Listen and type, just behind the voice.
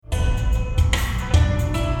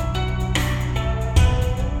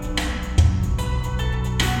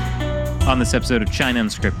On this episode of China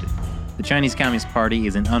Unscripted, the Chinese Communist Party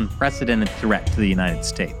is an unprecedented threat to the United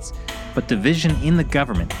States, but division in the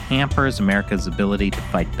government hampers America's ability to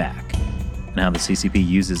fight back, and how the CCP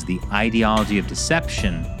uses the ideology of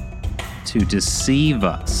deception to deceive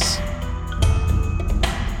us.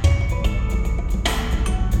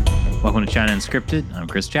 Welcome to China Unscripted. I'm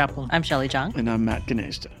Chris Chappell. I'm Shelley Zhang. And I'm Matt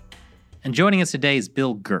Gnesta. And joining us today is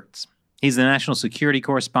Bill Gertz. He's the national security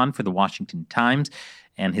correspondent for the Washington Times,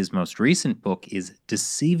 and his most recent book is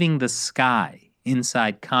Deceiving the Sky: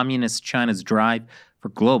 Inside Communist China's Drive for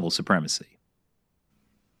Global Supremacy.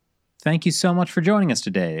 Thank you so much for joining us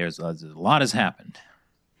today. There's a lot has happened.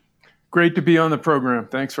 Great to be on the program.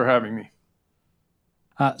 Thanks for having me.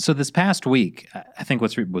 So this past week, I think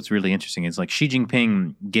what's really interesting is like Xi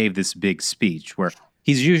Jinping gave this big speech where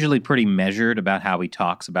he's usually pretty measured about how he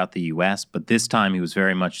talks about the U.S., but this time he was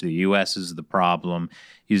very much the U.S. is the problem,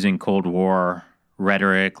 using Cold War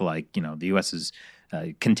rhetoric like, the U.S.'s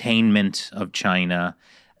containment of China.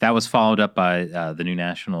 That was followed up by the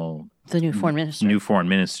new foreign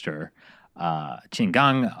minister, Qin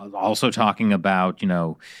Gang, also talking about,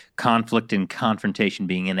 conflict and confrontation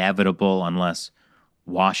being inevitable unless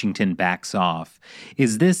Washington backs off.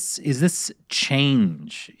 Is this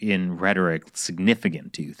change in rhetoric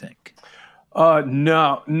significant, do you think?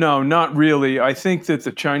 No, not really. I think that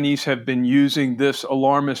the Chinese have been using this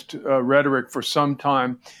alarmist rhetoric for some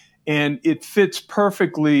time, and it fits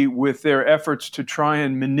perfectly with their efforts to try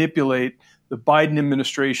and manipulate the Biden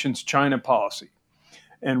administration's China policy.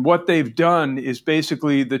 And what they've done is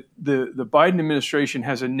basically the Biden administration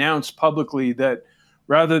has announced publicly that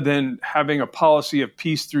rather than having a policy of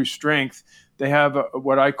peace through strength, they have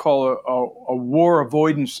what I call a war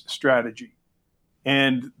avoidance strategy.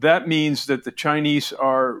 And that means that the Chinese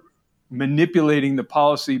are manipulating the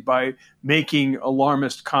policy by making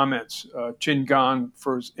alarmist comments. Qin Gang,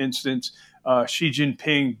 for instance, Xi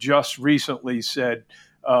Jinping just recently said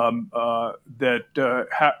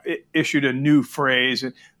issued a new phrase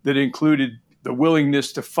that included the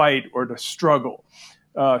willingness to fight or to struggle.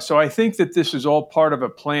 So I think that this is all part of a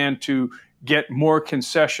plan to get more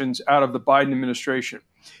concessions out of the Biden administration.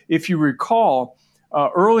 If you recall,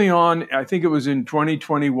 early on, I think it was in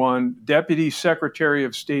 2021, Deputy Secretary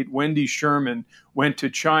of State Wendy Sherman went to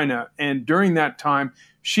China. And during that time,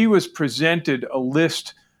 she was presented a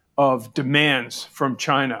list of demands from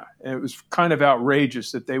China. And it was kind of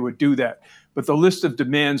outrageous that they would do that. But the list of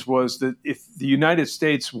demands was that if the United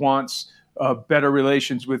States wants better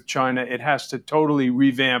relations with China, it has to totally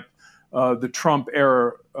revamp the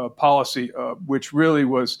Trump-era policy, which really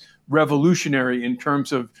was revolutionary in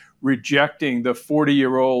terms of rejecting the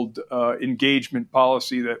 40-year-old engagement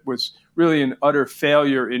policy that was really an utter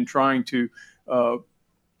failure in trying to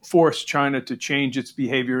force China to change its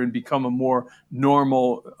behavior and become a more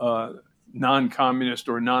normal, non-communist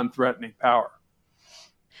or non-threatening power.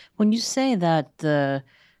 When you say that the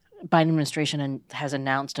Biden administration has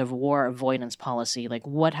announced a war avoidance policy, like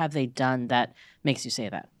what have they done that makes you say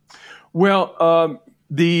that? Well,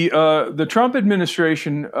 the Trump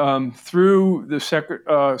administration, through the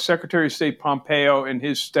Secretary of State Pompeo and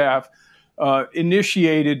his staff,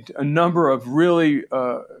 initiated a number of really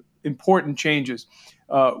important changes,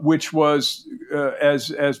 which was,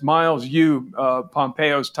 as Miles Yu,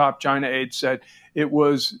 Pompeo's top China aide, said, it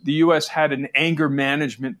was the U.S. had an anger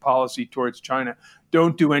management policy towards China.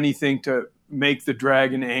 Don't do anything to make the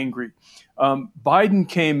dragon angry. Biden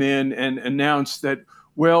came in and announced that,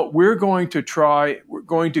 well, we're going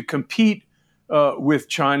to compete with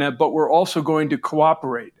China, but we're also going to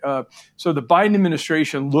cooperate. So the Biden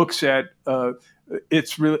administration looks at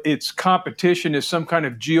its competition as some kind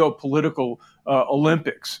of geopolitical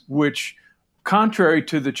Olympics, which, contrary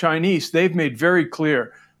to the Chinese, they've made very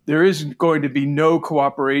clear there isn't going to be no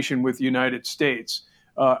cooperation with the United States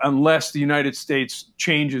unless the United States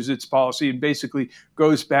changes its policy and basically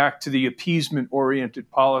goes back to the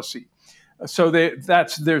appeasement-oriented policy. So there's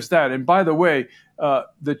that. And by the way,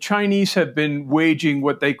 the Chinese have been waging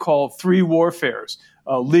what they call three warfares: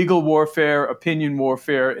 legal warfare, opinion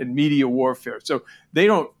warfare, and media warfare. So they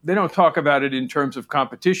don't talk about it in terms of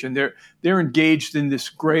competition. They're engaged in this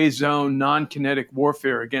gray zone, non-kinetic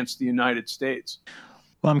warfare against the United States.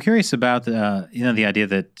 Well, I'm curious about the idea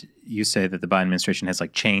that you say that the Biden administration has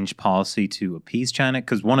changed policy to appease China,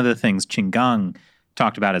 because one of the things Qin Gang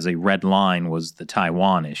talked about as a red line was the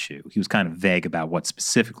Taiwan issue. He was kind of vague about what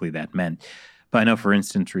specifically that meant. But I know, for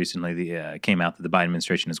instance, recently it came out that the Biden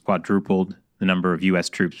administration has quadrupled the number of U.S.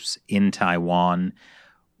 troops in Taiwan.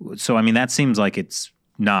 So, I mean, that seems like it's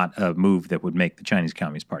not a move that would make the Chinese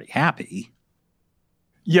Communist Party happy.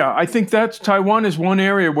 Yeah, I think that's Taiwan is one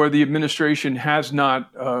area where the administration has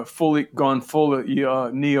not fully gone full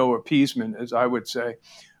neo-appeasement, as I would say.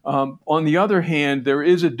 On the other hand, there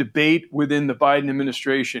is a debate within the Biden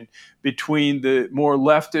administration between the more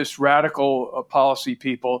leftist, radical policy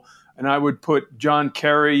people, and I would put John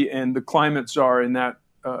Kerry and the climate czar in that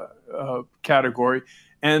category,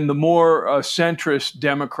 and the more centrist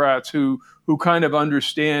Democrats who kind of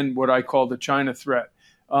understand what I call the China threat.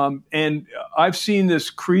 And I've seen this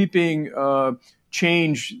creeping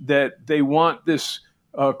change that they want this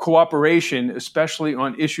cooperation, especially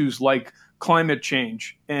on issues like climate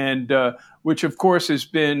change, and which, of course, has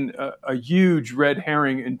been a huge red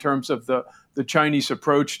herring in terms of the Chinese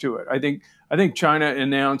approach to it. I think China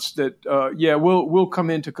announced that, we'll come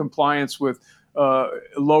into compliance with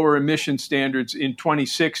lower emission standards in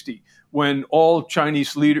 2060, when all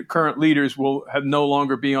Chinese current leaders will have no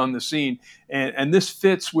longer be on the scene. And this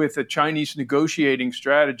fits with a Chinese negotiating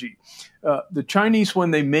strategy. The Chinese,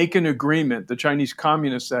 when they make an agreement, the Chinese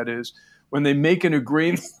communists, that is, when they make an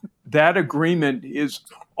agreement, that agreement is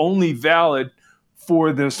only valid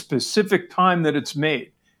for the specific time that it's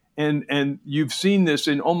made. And you've seen this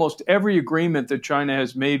in almost every agreement that China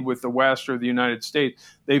has made with the West or the United States.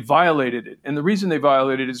 They violated it. And the reason they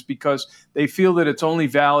violated it is because they feel that it's only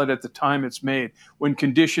valid at the time it's made. When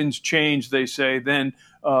conditions change, they say, then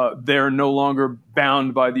they're no longer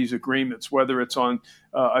bound by these agreements, whether it's on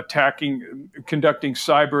conducting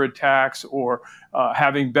cyber attacks or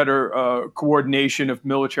having better coordination of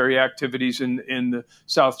military activities in the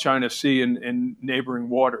South China Sea and neighboring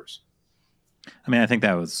waters. I mean, I think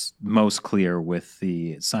that was most clear with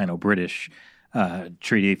the Sino-British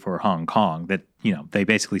Treaty for Hong Kong, that, they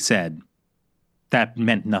basically said that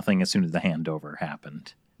meant nothing as soon as the handover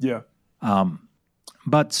happened. Yeah.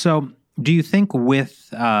 But so do you think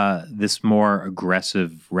with this more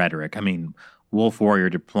aggressive rhetoric, I mean, wolf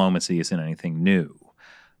warrior diplomacy isn't anything new,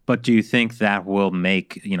 but do you think that will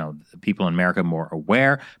make, people in America more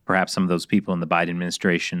aware, perhaps some of those people in the Biden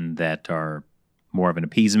administration that are more of an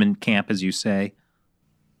appeasement camp, as you say?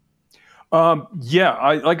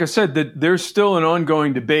 Like I said, that there's still an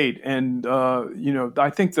ongoing debate. And, I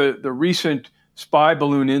think the recent spy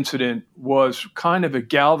balloon incident was kind of a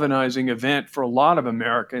galvanizing event for a lot of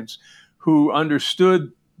Americans who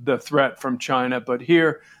understood the threat from China. But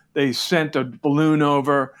here they sent a balloon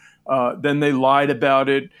over, then they lied about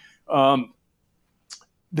it.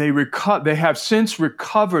 They have since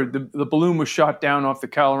recovered. The balloon was shot down off the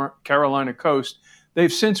Carolina coast.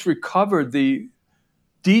 They've since recovered the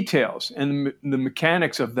details and the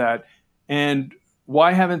mechanics of that. And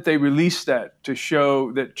why haven't they released that to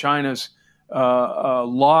show that China's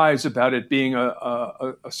lies about it being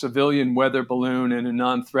a civilian weather balloon and a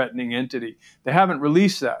non-threatening entity? They haven't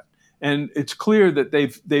released that. And it's clear that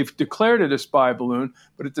they've declared it a spy balloon,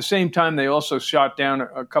 but at the same time, they also shot down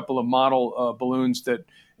a couple of model balloons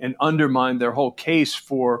and undermined their whole case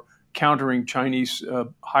for countering Chinese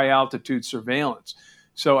high-altitude surveillance.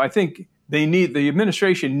 So I think the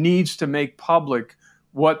administration needs to make public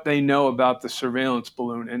what they know about the surveillance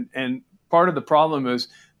balloon. And part of the problem is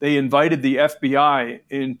they invited the FBI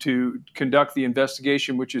in to conduct the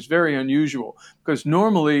investigation, which is very unusual, because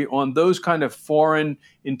normally on those kind of foreign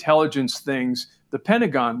intelligence things, the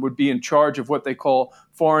Pentagon would be in charge of what they call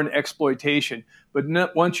foreign exploitation. But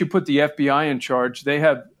once you put the FBI in charge, they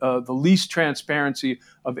have the least transparency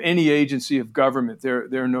of any agency of government.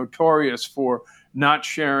 They're notorious for not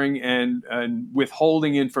sharing and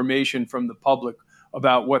withholding information from the public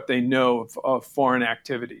about what they know of foreign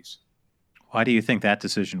activities. Why do you think that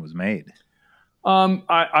decision was made?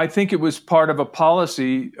 I think it was part of a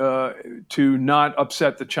policy to not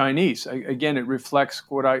upset the Chinese. Again, it reflects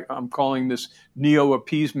what I'm calling this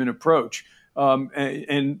neo-appeasement approach.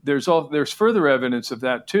 And there's further evidence of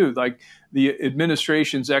that too, like the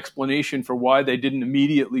administration's explanation for why they didn't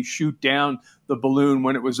immediately shoot down the balloon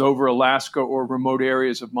when it was over Alaska or remote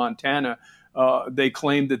areas of Montana. They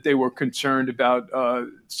claimed that they were concerned about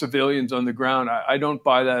civilians on the ground. I don't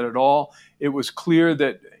buy that at all. It was clear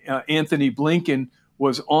that Anthony Blinken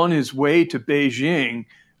was on his way to Beijing,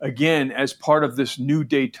 again, as part of this new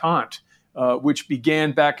détente, which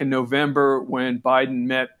began back in November when Biden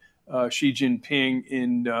met Xi Jinping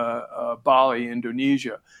in Bali,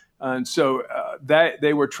 Indonesia. And so that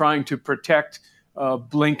they were trying to protect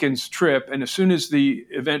Blinken's trip. And as soon as the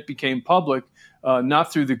event became public,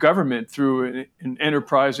 not through the government, through an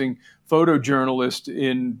enterprising photojournalist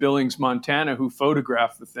in Billings, Montana, who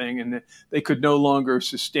photographed the thing, and they could no longer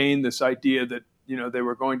sustain this idea that they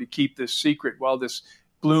were going to keep this secret while this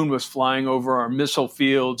balloon was flying over our missile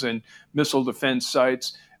fields and missile defense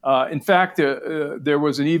sites. In fact, there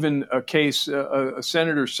was even a case,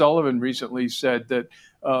 Senator Sullivan recently said that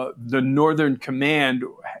the Northern Command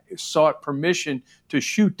sought permission to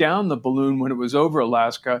shoot down the balloon when it was over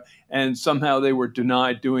Alaska, and somehow they were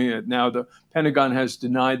denied doing it. Now, the Pentagon has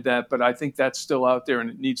denied that, but I think that's still out there, and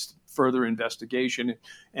it needs further investigation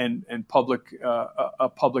and a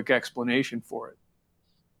public explanation for it.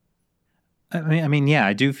 I mean, yeah,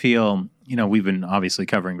 I do feel, we've been obviously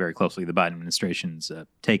covering very closely the Biden administration's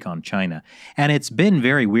take on China, and it's been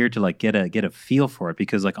very weird to get a feel for it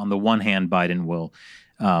because, on the one hand, Biden will,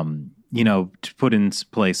 to put in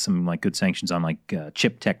place some good sanctions on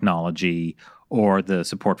chip technology or the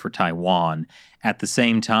support for Taiwan. At the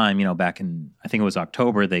same time, back in, I think it was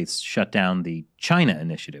October, they shut down the China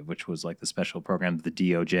Initiative, which was the special program of the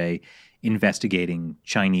DOJ investigating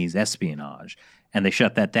Chinese espionage. And they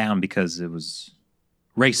shut that down because it was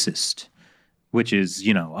racist, which is,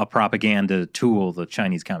 a propaganda tool the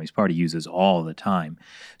Chinese Communist Party uses all the time.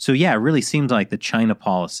 So, yeah, it really seems like the China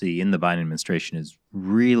policy in the Biden administration is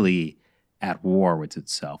really at war with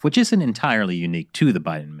itself, which isn't entirely unique to the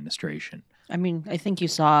Biden administration. I mean, I think you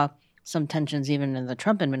saw some tensions even in the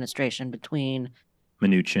Trump administration between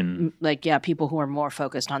Mnuchin. People who are more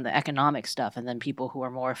focused on the economic stuff and then people who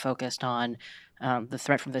are more focused on the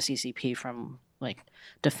threat from the CCP from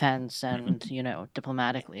defense and,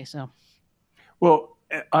 diplomatically. So, well,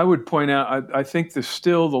 I would point out, I think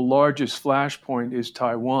still the largest flashpoint is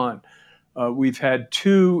Taiwan. We've had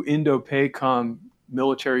 2 Indo-PACOM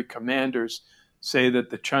military commanders say that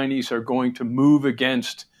the Chinese are going to move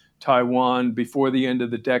against Taiwan before the end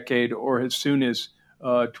of the decade or as soon as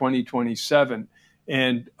 2027.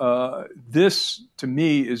 And this, to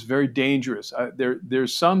me, is very dangerous.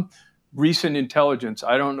 There's some recent intelligence.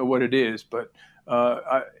 I don't know what it is, but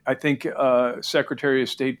I think Secretary of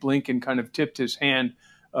State Blinken kind of tipped his hand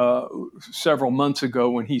several months ago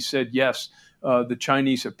when he said, yes, the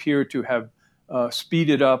Chinese appear to have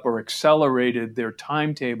speeded up or accelerated their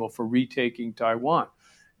timetable for retaking Taiwan.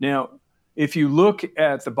 Now, if you look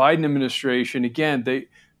at the Biden administration, again,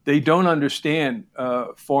 they don't understand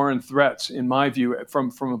foreign threats, in my view,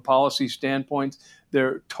 from a policy standpoint.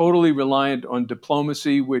 They're totally reliant on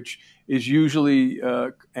diplomacy, which is usually,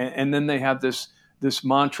 and then they have this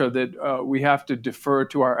mantra that we have to defer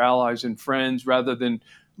to our allies and friends rather than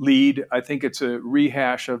lead. I think it's a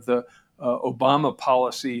rehash of the Obama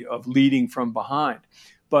policy of leading from behind.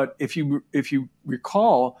 But if you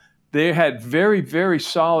recall, they had very, very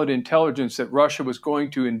solid intelligence that Russia was going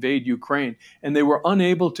to invade Ukraine, and they were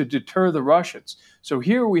unable to deter the Russians. So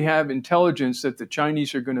here we have intelligence that the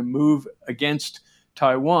Chinese are going to move against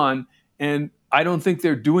Taiwan, and I don't think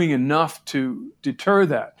they're doing enough to deter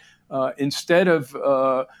that. Instead of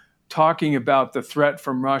talking about the threat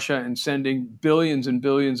from Russia and sending billions and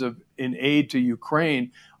billions in aid to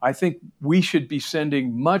Ukraine, I think we should be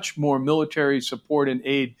sending much more military support and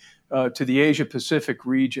aid to the Asia-Pacific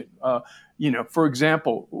region. For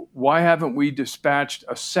example, why haven't we dispatched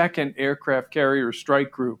a second aircraft carrier strike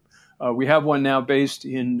group? We have one now based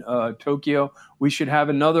in Tokyo. We should have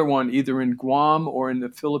another one either in Guam or in the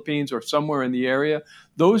Philippines or somewhere in the area.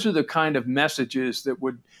 Those are the kind of messages that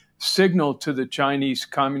would signal to the Chinese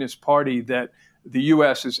Communist Party that the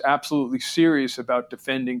U.S. is absolutely serious about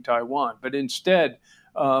defending Taiwan. But instead,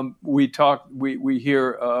 we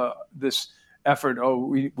hear this effort,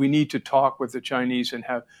 we need to talk with the Chinese and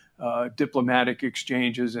have diplomatic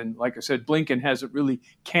exchanges. And like I said, Blinken hasn't really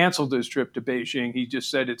canceled his trip to Beijing. He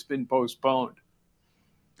just said it's been postponed.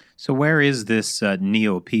 So where is this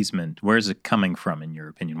neo-appeasement? Where is it coming from, in your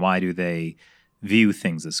opinion? Why do they view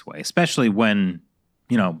things this way? Especially when,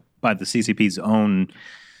 by the CCP's own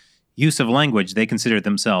use of language, they consider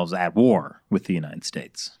themselves at war with the United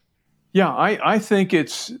States. Yeah, I think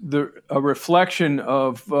it's a reflection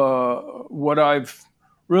of what I've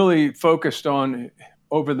really focused on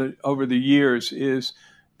over the years is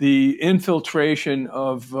the infiltration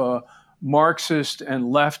of Marxist and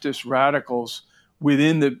leftist radicals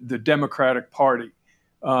within the Democratic Party.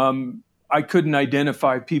 I couldn't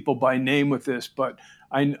identify people by name with this, but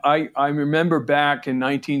I remember back in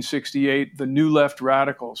 1968, the New Left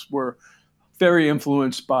radicals were very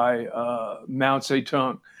influenced by Mao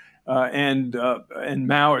Zedong. And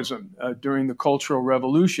Maoism during the Cultural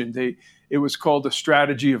Revolution. It was called the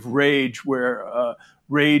strategy of rage, where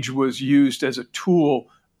rage was used as a tool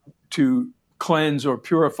to cleanse or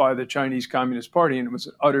purify the Chinese Communist Party, and it was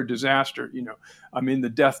an utter disaster.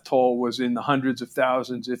 The death toll was in the hundreds of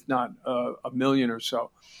thousands, if not a million or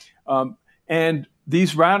so. And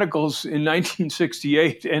these radicals in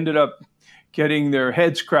 1968 ended up getting their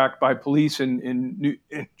heads cracked by police in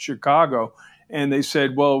Chicago. And they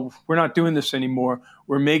said, well, we're not doing this anymore.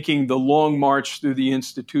 were making the long march through the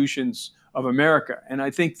institutions of America. And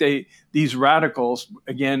I think these radicals,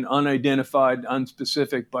 again, unidentified,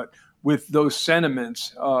 unspecific, but with those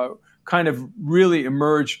sentiments, kind of really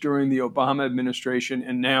emerged during the Obama administration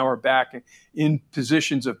and now are back in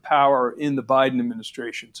positions of power in the Biden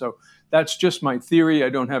administration. So that's just my theory. I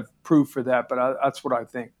don't have proof for that, but that's what I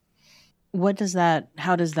think.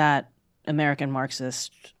 How does that American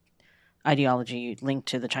Marxist ideology link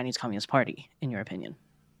to the Chinese Communist Party, in your opinion?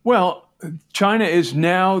 Well, China is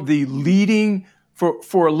now the leading,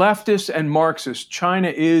 for leftists and Marxists, China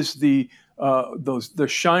is the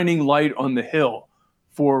shining light on the hill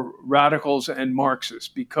for radicals and Marxists,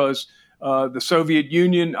 because the Soviet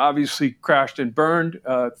Union obviously crashed and burned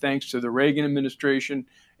thanks to the Reagan administration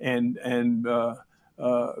and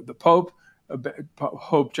the Pope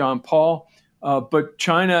John Paul. But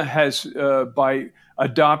China has, by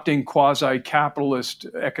adopting quasi-capitalist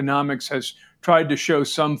economics, has tried to show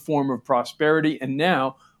some form of prosperity. And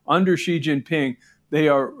now, under Xi Jinping, they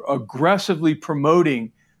are aggressively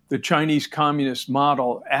promoting the Chinese communist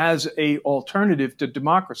model as an alternative to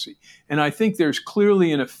democracy. And I think there's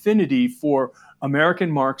clearly an affinity for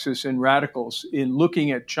American Marxists and radicals in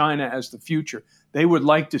looking at China as the future. They would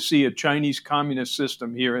like to see a Chinese communist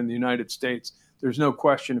system here in the United States. There's no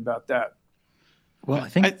question about that. Well, I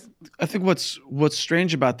think what's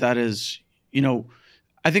strange about that is,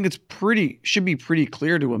 I think should be pretty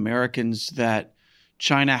clear to Americans that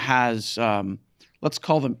China has, let's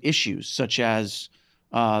call them issues, such as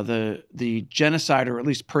the genocide or at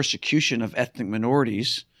least persecution of ethnic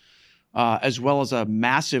minorities, as well as a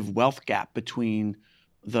massive wealth gap between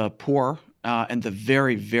the poor and the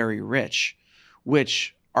very, very rich,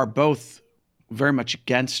 which are both very much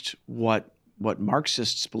against what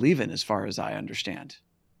Marxists believe in, as far as I understand.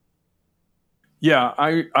 Yeah,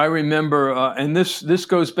 I remember, and this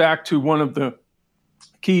goes back to one of the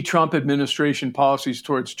key Trump administration policies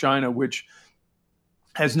towards China, which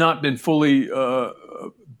has not been fully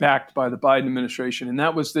backed by the Biden administration. And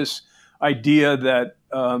that was this idea that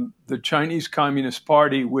the Chinese Communist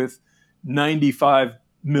Party, with 95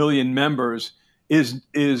 million members,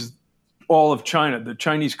 is all of China. The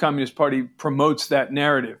Chinese Communist Party promotes that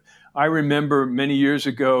narrative. I remember many years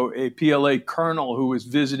ago, a PLA colonel who was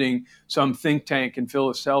visiting some think tank in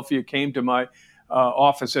Philadelphia came to my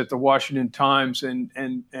office at the Washington Times, and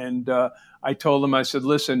I told him, I said,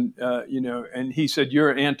 listen, and he said,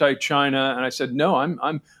 you're anti-China, and I said, no,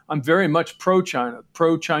 I'm very much pro-China,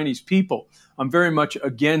 pro-Chinese people. I'm very much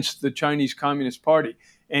against the Chinese Communist Party,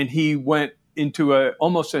 and he went into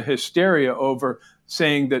almost a hysteria over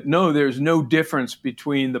saying that no, there's no difference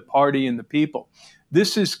between the party and the people.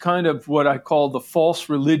 This is kind of what I call the false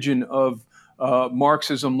religion of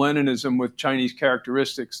Marxism, Leninism with Chinese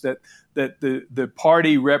characteristics, that the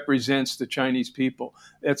party represents the Chinese people.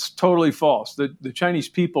 It's totally false. The Chinese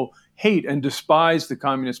people hate and despise the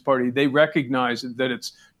Communist Party. They recognize that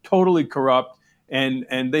it's totally corrupt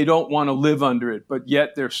and they don't want to live under it, but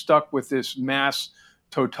yet they're stuck with this mass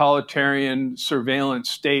totalitarian surveillance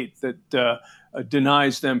state that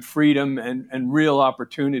denies them freedom and real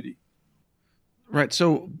opportunity. Right.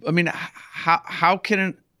 So, I mean, how can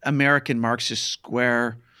an American Marxist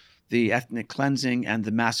square the ethnic cleansing and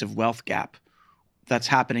the massive wealth gap that's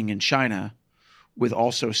happening in China with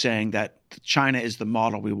also saying that China is the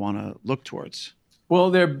model we want to look towards?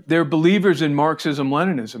 Well, they're believers in Marxism,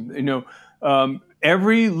 Leninism.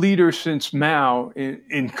 Every leader since Mao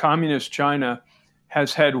in communist China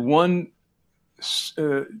has had one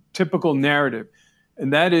typical narrative,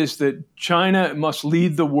 and that is that China must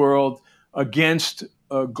lead the world against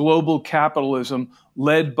global capitalism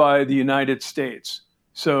led by the United States.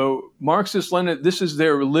 So Marxist-Lenin, this is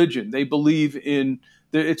their religion. They believe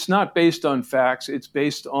it's not based on facts. It's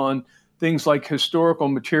based on things like historical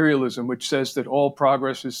materialism, which says that all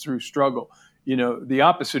progress is through struggle. The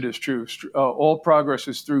opposite is true. All progress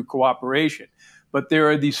is through cooperation. But there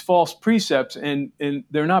are these false precepts, and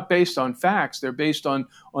they're not based on facts. They're based on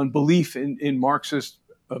belief in Marxist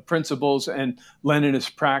principles and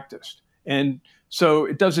Leninist practice. And so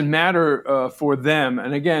it doesn't matter for them.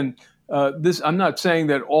 And again, I'm not saying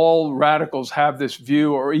that all radicals have this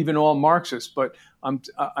view or even all Marxists, but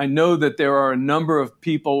I know that there are a number of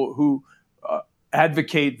people who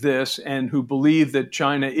advocate this and who believe that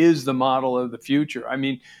China is the model of the future. I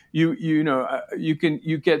mean, you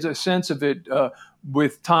get a sense of it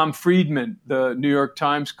with Tom Friedman, the New York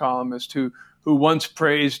Times columnist, who once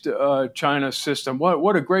praised China's system.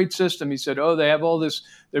 What a great system! He said, "Oh, they have all this.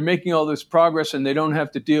 They're making all this progress, and they don't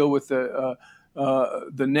have to deal with the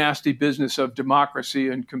nasty business of democracy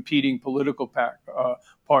and competing political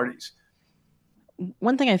parties."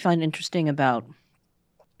 One thing I find interesting about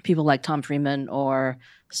people like Tom Friedman or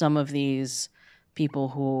some of these people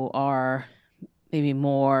who are maybe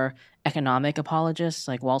more economic apologists,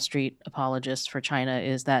 like Wall Street apologists for China,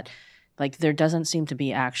 is that like there doesn't seem to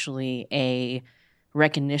be actually a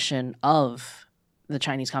recognition of the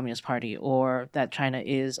Chinese Communist Party or that China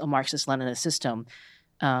is a Marxist-Leninist system.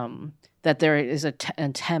 That there is an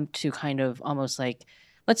attempt to kind of almost like,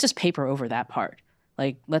 let's just paper over that part.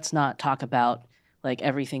 Like, let's not talk about like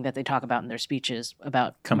everything that they talk about in their speeches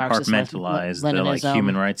about compartmentalize the like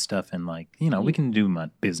human rights stuff and like, we can do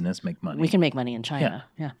business, make money. We can make money in China.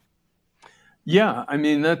 Yeah. Yeah. I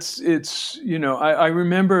mean, I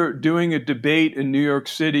remember doing a debate in New York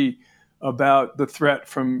City about the threat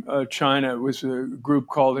from China. It was a group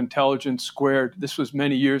called Intelligence Squared. This was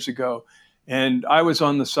many years ago. And I was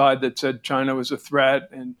on the side that said China was a threat,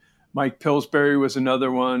 and Mike Pillsbury was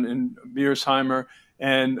another one, and Mearsheimer.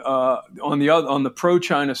 And on the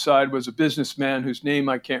pro-China side was a businessman whose name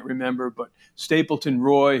I can't remember, but Stapleton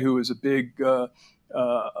Roy, who was a big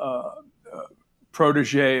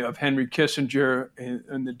protege of Henry Kissinger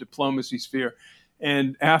in the diplomacy sphere.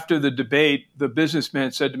 And after the debate, the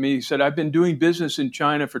businessman said to me, he said, "I've been doing business in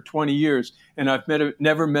China for 20 years, and I've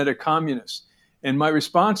never met a communist." And my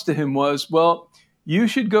response to him was, well, you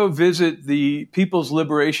should go visit the People's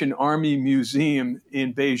Liberation Army Museum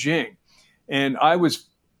in Beijing. And I was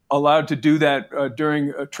allowed to do that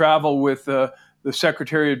during a travel with the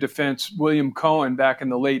Secretary of Defense, William Cohen, back in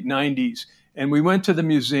the late 90s. And we went to the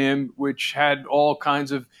museum, which had all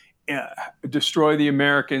kinds of destroy the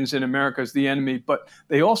Americans and America's the enemy. But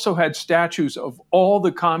they also had statues of all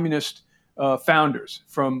the communist founders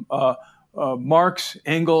from Marx,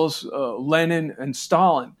 Engels, Lenin, and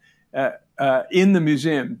Stalin in the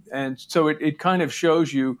museum. And so it kind of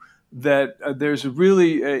shows you that there's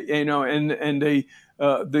really, the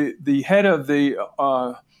head of the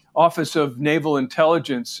Office of Naval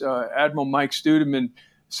Intelligence, Admiral Mike Studeman,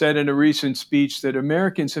 said in a recent speech that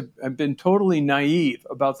Americans have been totally naive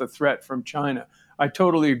about the threat from China. I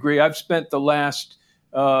totally agree. I've spent the last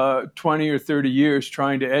 20 or 30 years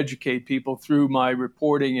trying to educate people through my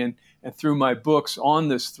reporting and through my books on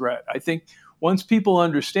this threat. I think once people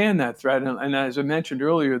understand that threat, and as I mentioned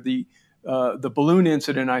earlier, the balloon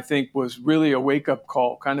incident, I think, was really a wake-up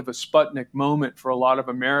call, kind of a Sputnik moment for a lot of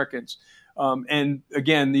Americans. And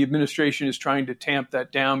again, the administration is trying to tamp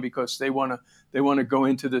that down because they want to go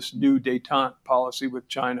into this new détente policy with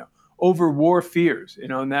China over war fears.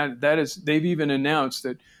 And that is, they've even announced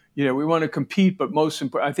that, we want to compete, but most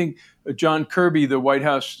important, I think John Kirby, the White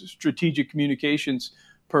House strategic communications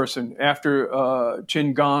person, after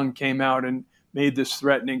Qin Gang came out and made this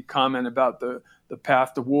threatening comment about the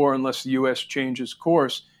path to war unless the U.S. changes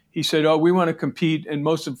course, he said, we want to compete, and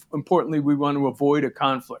most importantly, we want to avoid a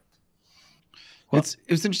conflict. Well,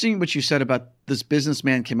 it was interesting what you said about this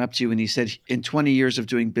businessman came up to you and he said in 20 years of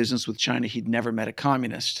doing business with China, he'd never met a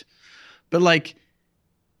communist. But like,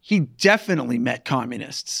 he definitely met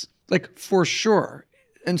communists, like for sure.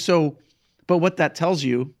 And so, but what that tells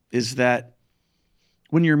you is that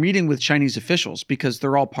when you're meeting with Chinese officials, because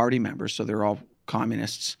they're all party members, so they're all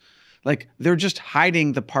communists, like they're just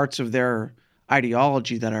hiding the parts of their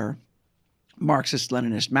ideology that are Marxist,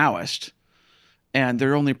 Leninist, Maoist. And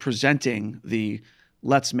they're only presenting the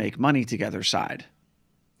let's make money together side.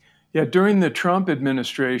 Yeah, during the Trump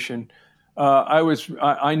administration,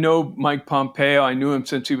 I know Mike Pompeo. I knew him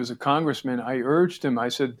since he was a congressman. I urged him. I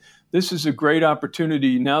said, this is a great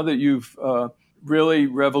opportunity now that you've really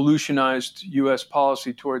revolutionized U.S.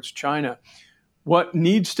 policy towards China. What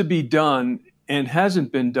needs to be done and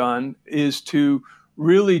hasn't been done is to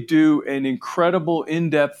really do an incredible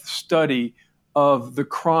in-depth study of the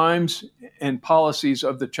crimes and policies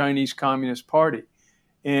of the Chinese Communist Party.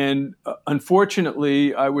 And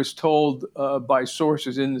unfortunately, I was told by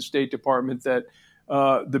sources in the State Department that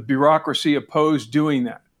the bureaucracy opposed doing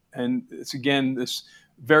that. And it's, again, this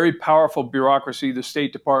very powerful bureaucracy, the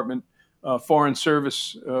State Department Foreign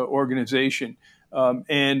Service Organization.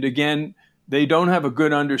 And again, they don't have a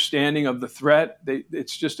good understanding of the threat.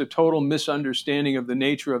 It's just a total misunderstanding of the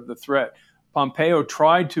nature of the threat. Pompeo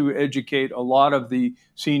tried to educate a lot of the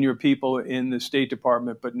senior people in the State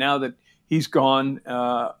Department, but now that he's gone,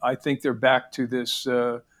 I think they're back to this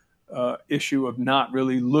issue of not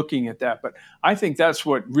really looking at that. But I think that's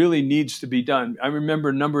what really needs to be done. I remember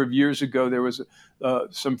a number of years ago, there was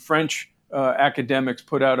some French academics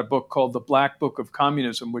put out a book called The Black Book of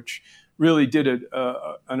Communism, which really did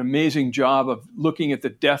an amazing job of looking at the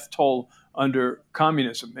death toll under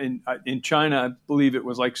communism. In China, I believe it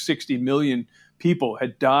was like 60 million people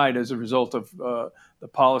had died as a result of the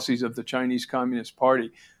policies of the Chinese Communist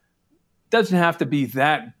Party. doesn't have to be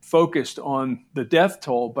that focused on the death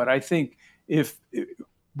toll, but I think if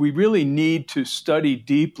we really need to study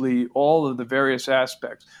deeply all of the various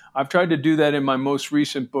aspects. I've tried to do that in my most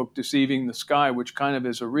recent book, Deceiving the Sky, which kind of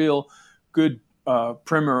is a real good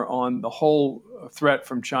primer on the whole threat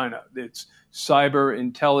from China. It's cyber,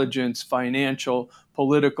 intelligence, financial,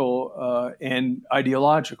 political, and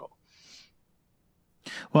ideological.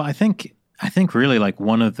 Well, I think really like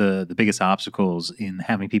one of the biggest obstacles in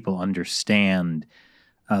having people understand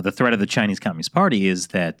the threat of the Chinese Communist Party is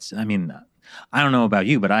that, I mean, I don't know about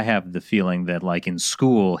you, but I have the feeling that like in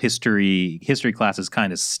school, history classes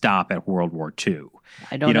kind of stop at World War II.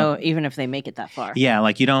 I don't know even if they make it that far. Yeah,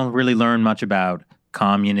 like you don't really learn much about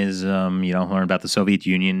communism. You don't learn about the Soviet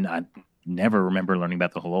Union. I never remember learning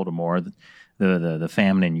about the Holodomor, the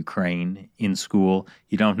famine in Ukraine in school.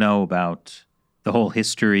 You don't know about the whole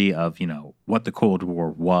history of, what the Cold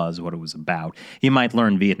War was, what it was about. You might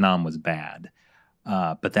learn Vietnam was bad.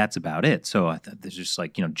 But that's about it. So there's just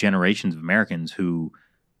like, generations of Americans who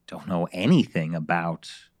don't know anything about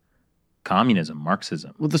communism,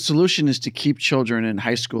 Marxism. Well, the solution is to keep children in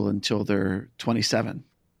high school until they're 27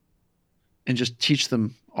 and just teach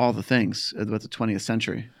them all the things about the 20th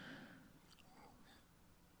century.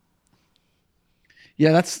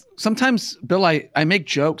 Yeah, that's sometimes, Bill, I make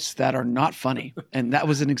jokes that are not funny. And that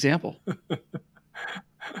was an example.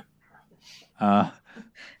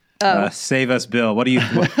 Save us, Bill. What do you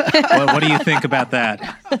think about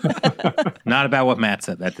that? Not about what Matt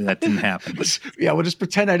said. That didn't happen. Yeah, we'll just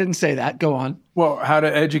pretend I didn't say that. Go on. Well, how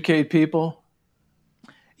to educate people?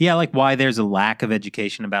 Yeah, like why there's a lack of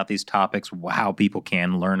education about these topics, how people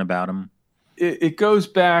can learn about them. It goes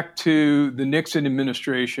back to the Nixon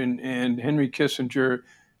administration and Henry Kissinger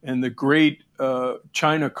and the great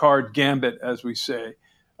China card gambit, as we say.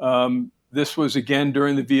 This was, again,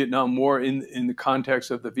 during the Vietnam War. In the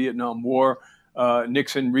context of the Vietnam War,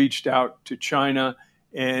 Nixon reached out to China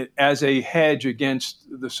as a hedge against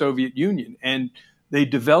the Soviet Union. And they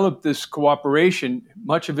developed this cooperation.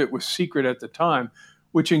 Much of it was secret at the time,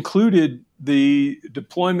 which included the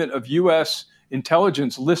deployment of U.S.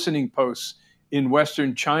 intelligence listening posts in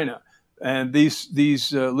Western China. And these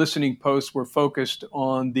listening posts were focused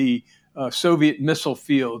on the Soviet missile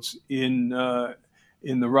fields in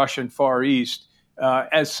the Russian Far East,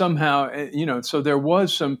 as somehow, so there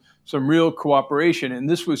was some real cooperation, and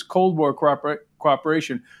this was Cold War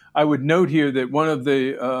cooperation. I would note here that one of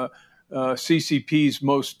the CCP's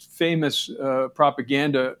most famous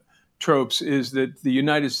propaganda tropes is that the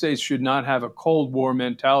United States should not have a Cold War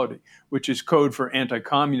mentality, which is code for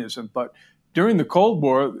anti-communism. But during the Cold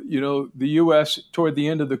War, the U.S. toward the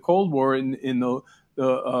end of the Cold War in the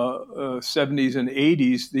 70s and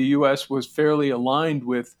 80s, the U.S. was fairly aligned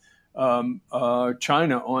with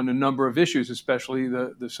China on a number of issues, especially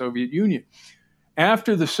the Soviet Union.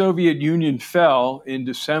 After the Soviet Union fell in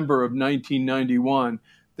December of 1991,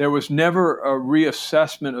 there was never a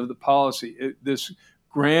reassessment of the policy. This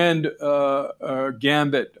grand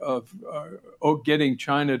gambit of getting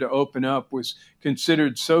China to open up was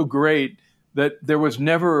considered so great that there was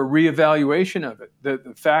never a reevaluation of it.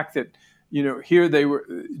 The fact that here they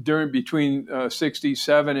were between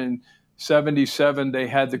 67 and 77, they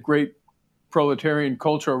had the great proletarian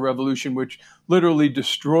cultural revolution, which literally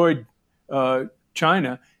destroyed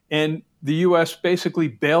China, and the U.S. basically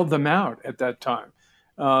bailed them out at that time.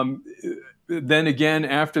 Then again,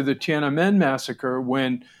 after the Tiananmen massacre,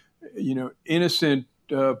 when innocent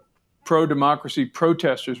pro-democracy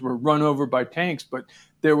protesters were run over by tanks, but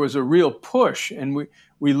there was a real push, and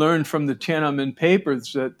we learned from the Tiananmen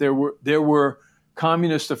papers that there were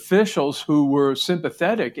communist officials who were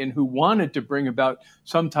sympathetic and who wanted to bring about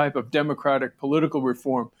some type of democratic political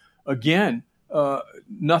reform. Again,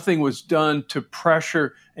 nothing was done to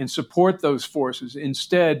pressure and support those forces.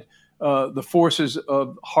 Instead, the forces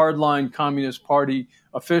of hardline Communist Party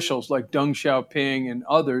officials like Deng Xiaoping and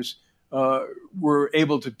others were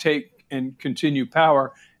able to take and continue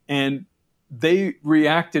power, and they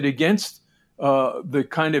reacted against the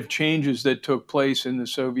kind of changes that took place in the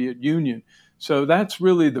Soviet Union. So that's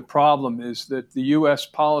really the problem, is that the U.S.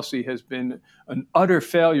 policy has been an utter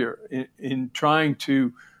failure in trying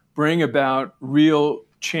to bring about real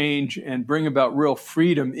change and bring about real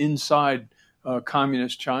freedom inside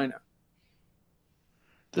communist China.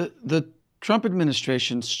 The Trump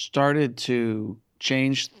administration started to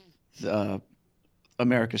change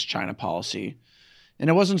America's China policy. And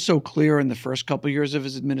it wasn't so clear in the first couple of years of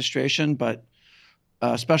his administration, but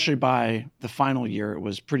especially by the final year, it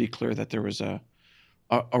was pretty clear that there was a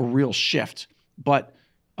real shift. But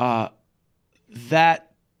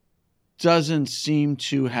that doesn't seem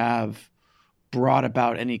to have brought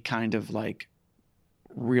about any kind of like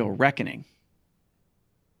real reckoning.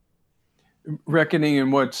 Reckoning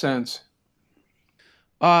in what sense?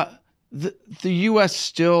 The U.S.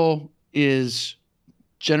 still is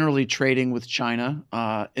generally trading with China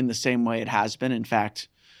in the same way it has been. In fact,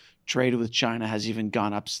 trade with China has even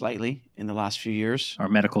gone up slightly in the last few years. Our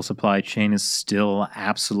medical supply chain is still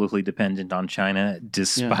absolutely dependent on China,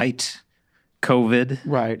 despite COVID.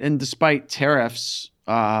 Right, and despite tariffs,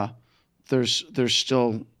 there's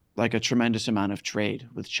still like a tremendous amount of trade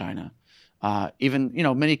with China. Even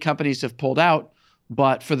many companies have pulled out,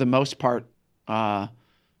 but for the most part,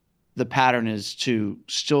 the pattern is to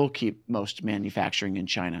still keep most manufacturing in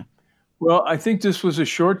China. Well, I think this was a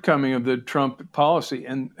shortcoming of the Trump policy,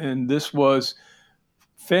 and this was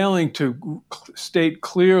failing to state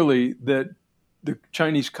clearly that the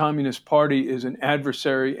Chinese Communist Party is an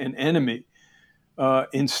adversary and enemy.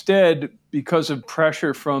 Instead, because of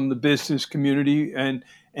pressure from the business community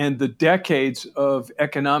and the decades of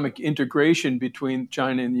economic integration between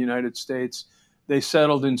China and the United States, they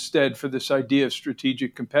settled instead for this idea of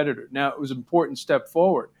strategic competitor. Now, it was an important step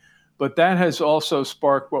forward, but that has also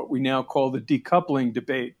sparked what we now call the decoupling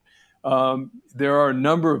debate. There are a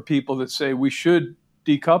number of people that say we should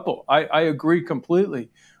decouple. I agree completely.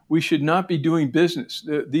 We should not be doing business.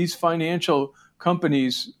 These financial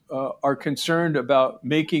companies are concerned about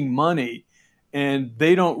making money, and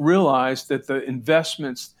they don't realize that the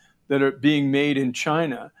investments that are being made in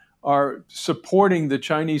China are supporting the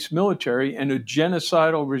Chinese military and a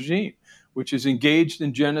genocidal regime, which is engaged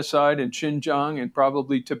in genocide in Xinjiang and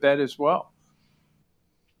probably Tibet as well.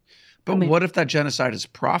 But what if that genocide is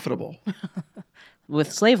profitable?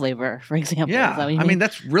 With slave labor, for example. Yeah, Is that what you mean?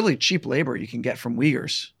 that's really cheap labor you can get from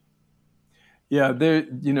Uyghurs. Yeah,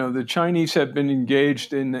 the Chinese have been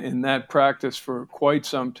engaged in that practice for quite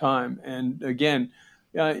some time. And again,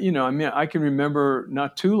 I can remember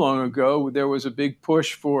not too long ago, there was a big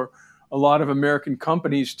push for a lot of American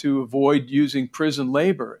companies to avoid using prison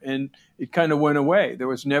labor, and it kind of went away. There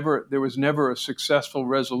was never a successful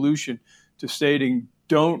resolution to stating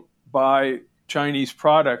don't buy Chinese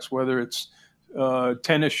products, whether it's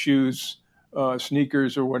tennis shoes,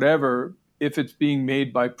 sneakers, or whatever, if it's being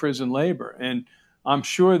made by prison labor. And I'm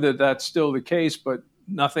sure that that's still the case, but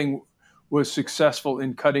nothing was successful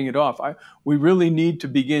in cutting it off. We really need to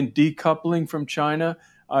begin decoupling from China.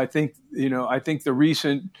 I think the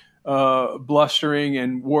recent blustering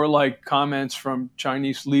and warlike comments from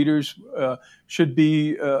Chinese leaders should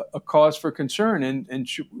be a cause for concern, and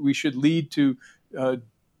we should lead to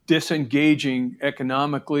disengaging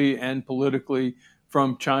economically and politically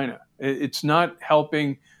from China. It's not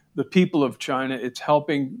helping the people of China. It's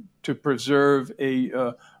helping to preserve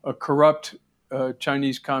a corrupt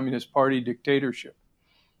Chinese Communist Party dictatorship.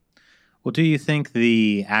 Well, do you think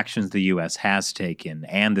the actions the U.S. has taken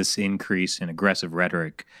and this increase in aggressive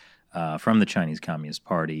rhetoric from the Chinese Communist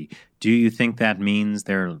Party, do you think that means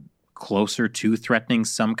they're closer to threatening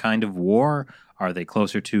some kind of war? Are they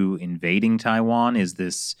closer to invading Taiwan? Is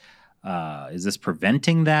this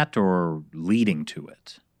preventing that or leading to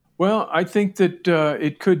it? Well, I think that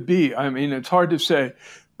it could be. I mean, it's hard to say,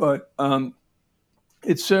 but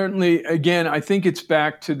it's certainly, again, I think it's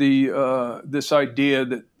back to this idea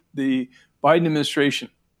that the Biden administration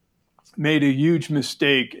made a huge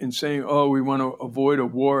mistake in saying, "Oh, we want to avoid a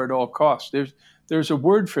war at all costs." There's a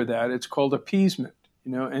word for that. It's called appeasement.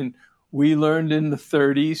 And we learned in the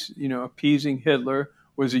 30s, appeasing Hitler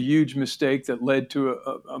was a huge mistake that led to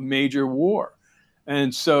a major war.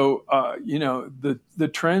 And so, the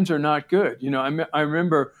trends are not good. I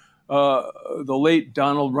remember the late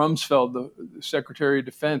Donald Rumsfeld, the Secretary of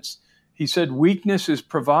Defense. He said, "Weakness is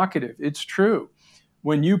provocative." It's true.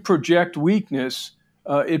 When you project weakness,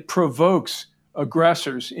 it provokes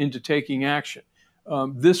aggressors into taking action.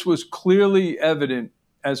 This was clearly evident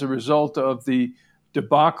as a result of the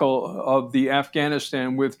debacle of the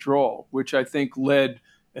Afghanistan withdrawal, which I think led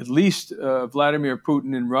at least Vladimir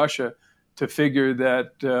Putin in Russia to figure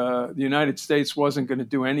that the United States wasn't going to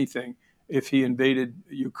do anything if he invaded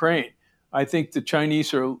Ukraine. I think the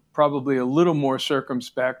Chinese are probably a little more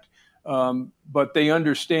circumspect, but they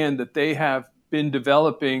understand that they have been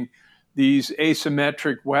developing these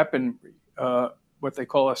asymmetric weaponry, what they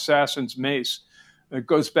call assassin's mace. It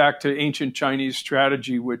goes back to ancient Chinese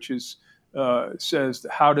strategy, which says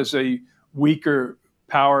how does a weaker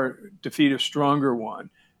power defeat a stronger one?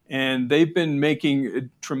 And they've been making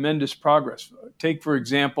tremendous progress. Take, for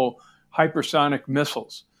example, hypersonic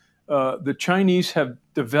missiles. The Chinese have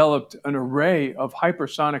developed an array of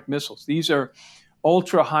hypersonic missiles. These are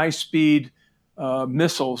ultra high-speed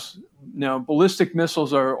missiles. Now, ballistic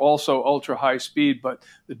missiles are also ultra high speed, but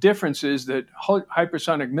the difference is that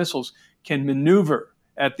hypersonic missiles can maneuver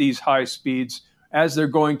at these high speeds as they're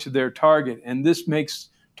going to their target. And this makes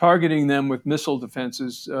targeting them with missile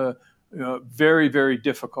defenses very, very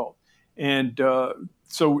difficult. And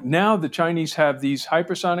so now the Chinese have these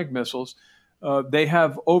hypersonic missiles. They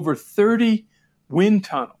have over 30 wind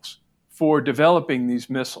tunnels for developing these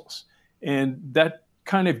missiles. And that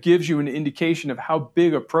kind of gives you an indication of how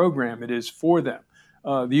big a program it is for them.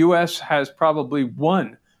 The U.S. has probably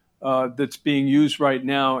one that's being used right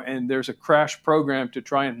now, and there's a crash program to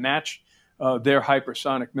try and match their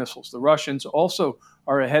hypersonic missiles. The Russians also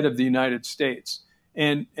are ahead of the United States.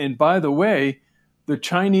 And by the way, the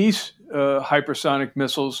Chinese hypersonic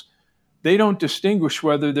missiles, they don't distinguish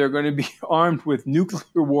whether they're going to be armed with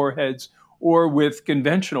nuclear warheads or with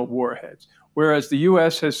conventional warheads. Whereas the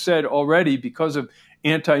U.S. has said already, because of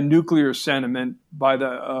anti-nuclear sentiment by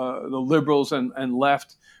the liberals and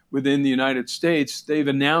left within the United States, they've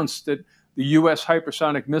announced that the U.S.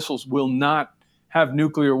 hypersonic missiles will not have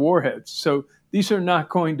nuclear warheads. So these are not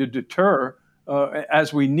going to deter,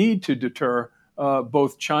 as we need to deter,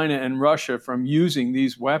 both China and Russia from using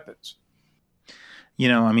these weapons. You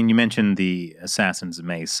know, I mean, you mentioned the assassin's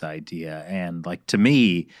mace idea, and like, to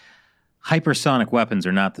me, hypersonic weapons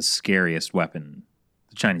are not the scariest weapon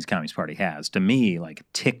the Chinese Communist Party has. To me, like,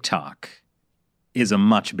 TikTok is a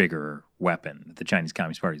much bigger weapon that the Chinese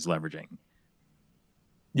Communist Party is leveraging.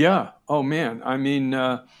 Yeah. Oh man. I mean,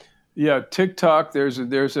 TikTok. There's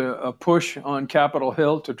a push on Capitol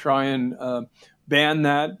Hill to try and ban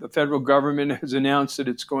that. The federal government has announced that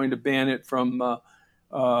it's going to ban it from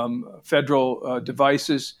federal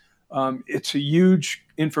devices. It's a huge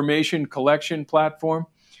information collection platform.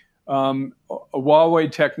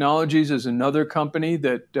 Huawei Technologies is another company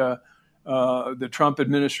that the Trump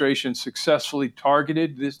administration successfully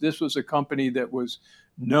targeted. This was a company that was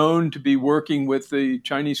known to be working with the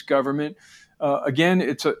Chinese government.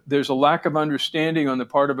 Again, there's a lack of understanding on the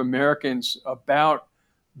part of Americans about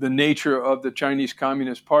the nature of the Chinese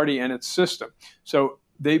Communist Party and its system. So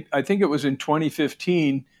I think it was in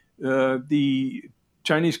 2015, the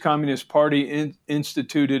Chinese Communist Party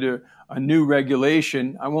instituted a new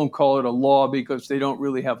regulation. I won't call it a law because they don't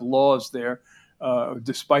really have laws there,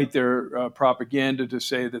 despite their propaganda to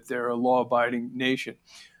say that they're a law-abiding nation.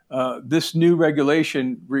 This new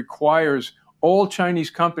regulation requires all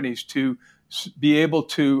Chinese companies to be able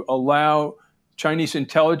to allow Chinese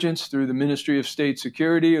intelligence through the Ministry of State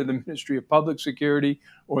Security or the Ministry of Public Security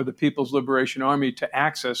or the People's Liberation Army to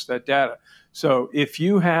access that data. So if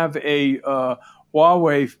you have a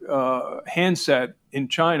Huawei handset in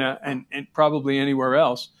China and probably anywhere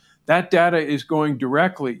else, that data is going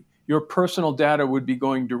directly, your personal data would be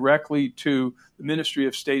going directly to the Ministry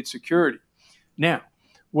of State Security. Now,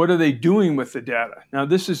 what are they doing with the data? Now,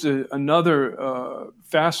 this is another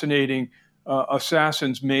fascinating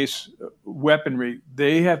assassin's mace weaponry.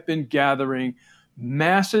 They have been gathering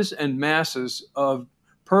masses and masses of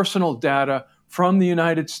personal data from the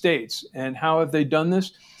United States. And how have they done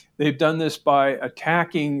this? They've done this by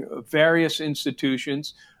attacking various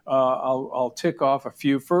institutions. I'll tick off a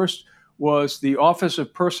few. First was the Office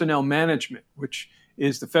of Personnel Management, which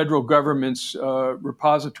is the federal government's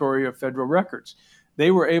repository of federal records. They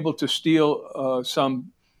were able to steal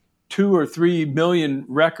some 2 or 3 million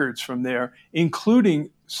records from there, including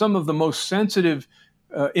some of the most sensitive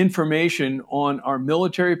information on our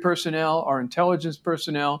military personnel, our intelligence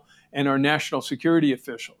personnel, and our national security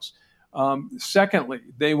officials. Secondly,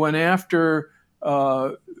 they went after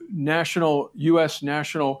U.S.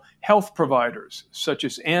 national health providers, such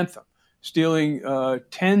as Anthem, stealing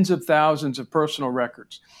tens of thousands of personal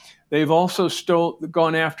records. They've also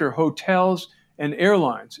gone after hotels and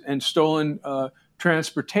airlines and stolen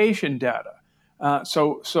transportation data.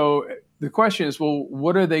 So the question is, well,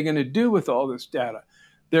 what are they going to do with all this data?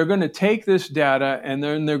 They're going to take this data and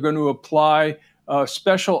then they're going to apply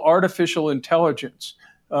special artificial intelligence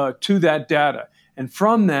to that data. And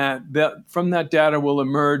from that data will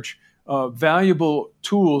emerge valuable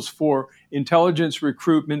tools for intelligence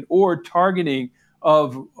recruitment or targeting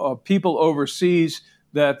of people overseas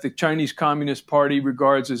that the Chinese Communist Party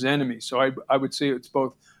regards as enemies. So I would say it's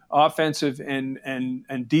both offensive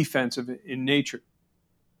and defensive in nature.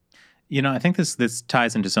 You know, I think this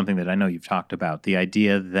ties into something that I know you've talked about, the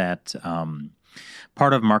idea that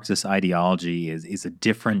part of Marxist ideology is a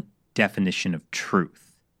different definition of truth.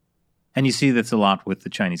 And you see this a lot with the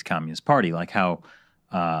Chinese Communist Party, like how,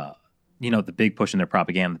 the big push in their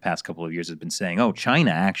propaganda the past couple of years has been saying, oh,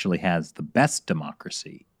 China actually has the best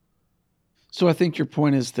democracy. So I think your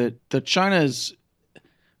point is that China is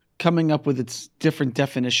coming up with its different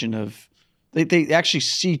definition of. They actually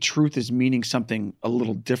see truth as meaning something a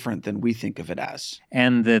little different than we think of it as.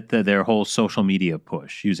 And that their whole social media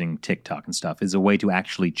push using TikTok and stuff is a way to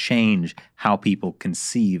actually change how people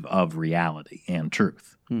conceive of reality and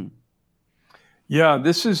truth. Yeah,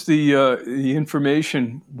 this is the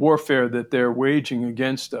information warfare that they're waging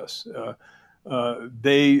against us.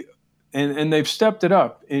 They've stepped it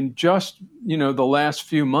up. In just the last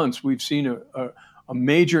few months, we've seen a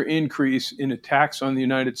major increase in attacks on the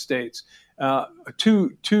United States.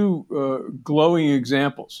 Two glowing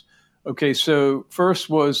examples. Okay, so first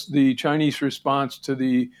was the Chinese response to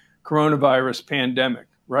the coronavirus pandemic,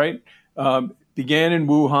 right? Began in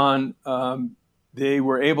Wuhan. They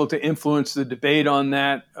were able to influence the debate on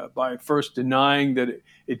that by first denying that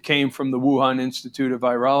it came from the Wuhan Institute of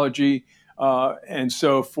Virology. And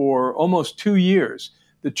so for almost 2 years,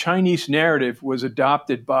 the Chinese narrative was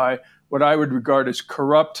adopted by what I would regard as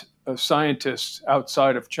corrupt scientists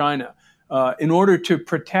outside of China. In order to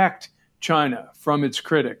protect China from its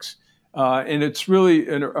critics. And it's really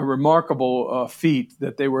a remarkable feat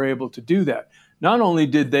that they were able to do that. Not only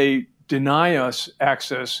did they deny us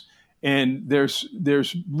access, and just in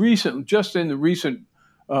the recent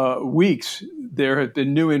weeks, there has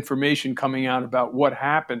been new information coming out about what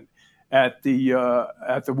happened at the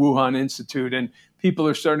Wuhan Institute. And people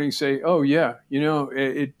are starting to say, oh, yeah,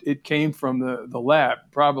 it came from the lab.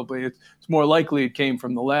 Probably it's more likely it came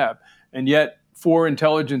from the lab. And yet 4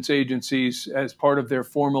 intelligence agencies, as part of their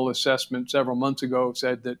formal assessment several months ago,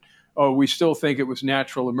 said that, we still think it was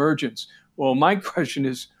natural emergence. Well, my question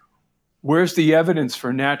is, where's the evidence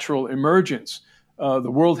for natural emergence?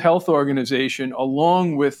 The World Health Organization,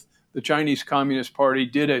 along with the Chinese Communist Party,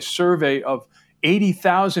 did a survey of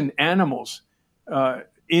 80,000 animals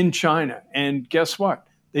in China. And guess what?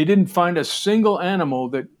 They didn't find a single animal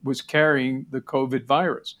that was carrying the COVID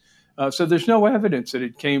virus. So there's no evidence that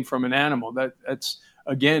it came from an animal. That's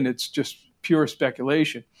again, it's just pure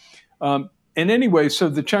speculation. And anyway, so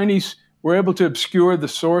the Chinese were able to obscure the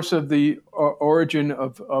source of the origin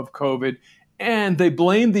of COVID, and they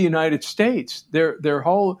blamed the United States. Their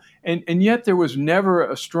whole and yet there was never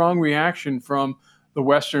a strong reaction from the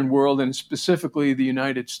Western world, and specifically the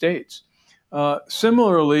United States.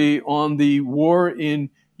 Similarly, on the war in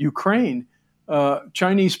Ukraine,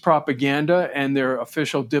 Chinese propaganda and their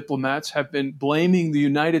official diplomats have been blaming the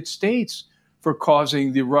United States for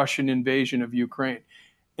causing the Russian invasion of Ukraine.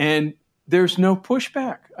 And there's no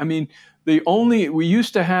pushback. I mean, we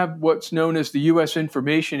used to have what's known as the U.S.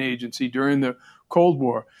 Information Agency during the Cold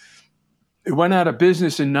War. It went out of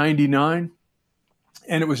business in 1999,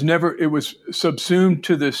 and it was subsumed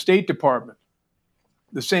to the State Department,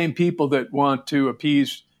 the same people that want to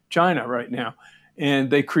appease China right now.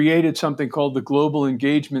 And they created something called the Global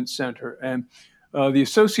Engagement Center. And the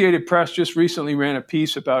Associated Press just recently ran a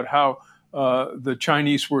piece about how the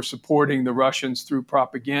Chinese were supporting the Russians through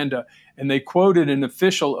propaganda. And they quoted an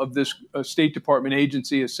official of this State Department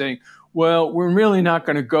agency as saying, well, we're really not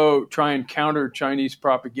going to go try and counter Chinese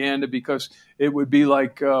propaganda because it would be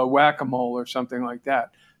like whack-a-mole or something like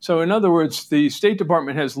that. So in other words, the State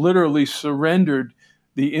Department has literally surrendered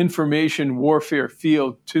the information warfare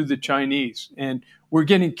field to the Chinese. And we're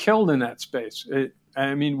getting killed in that space.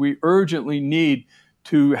 We urgently need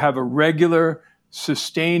to have a regular,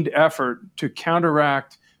 sustained effort to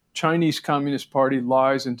counteract Chinese Communist Party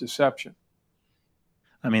lies and deception.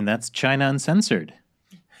 I mean, that's China Uncensored.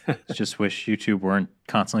 Just wish YouTube weren't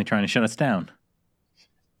constantly trying to shut us down.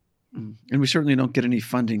 And we certainly don't get any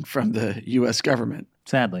funding from the U.S. government.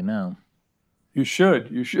 Sadly, no. You should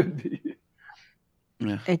be.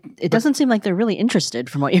 Yeah. It doesn't seem like they're really interested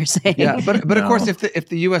from what you're saying. Yeah, but no. Of course, if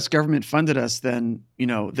the U.S. government funded us, then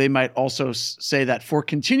they might also say that for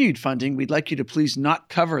continued funding, we'd like you to please not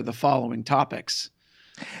cover the following topics,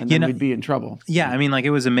 and then we'd be in trouble. Yeah, it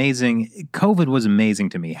was amazing. COVID was amazing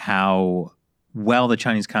to me how well the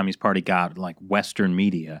Chinese Communist Party got Western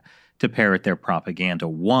media to parrot their propaganda.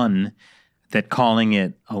 One, that calling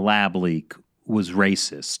it a lab leak was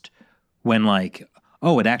racist when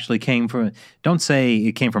it actually came from, don't say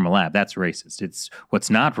it came from a lab. That's racist. What's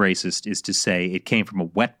not racist is to say it came from a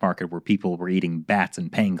wet market where people were eating bats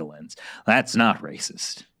and pangolins. That's not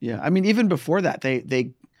racist. Yeah. Even before that,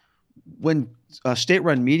 when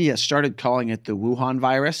state-run media started calling it the Wuhan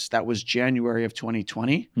virus, that was January of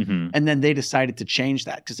 2020. Mm-hmm. And then they decided to change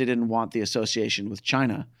that because they didn't want the association with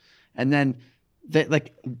China. And then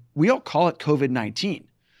we all call it COVID-19.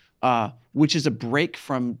 Which is a break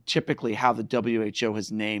from typically how the WHO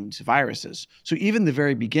has named viruses. So even the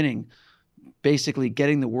very beginning, basically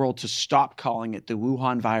getting the world to stop calling it the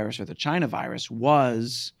Wuhan virus or the China virus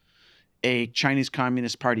was a Chinese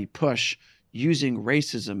Communist Party push using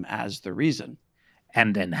racism as the reason.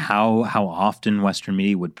 And how often Western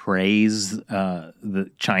media would praise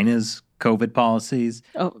the China's COVID policies.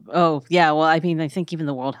 Oh, yeah. Well, I mean, I think even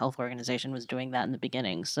the World Health Organization was doing that in the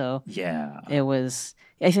beginning. So yeah, it was.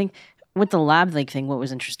 I think with the lab leak thing, what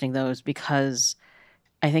was interesting though is because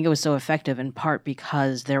I think it was so effective in part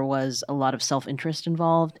because there was a lot of self-interest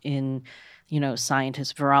involved in,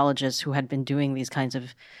 scientists, virologists who had been doing these kinds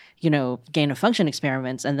of, gain of function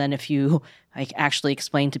experiments. And then if you actually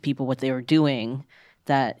explain to people what they were doing,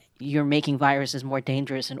 that you're making viruses more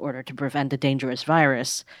dangerous in order to prevent a dangerous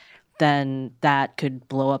virus, then that could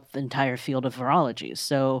blow up the entire field of virology.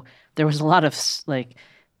 So there was a lot of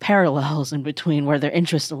parallels in between where their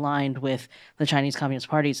interests aligned with the Chinese Communist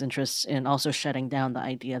Party's interests in also shutting down the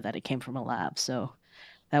idea that it came from a lab. So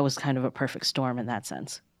that was kind of a perfect storm in that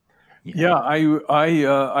sense. Yeah,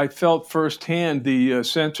 I felt firsthand the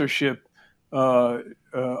censorship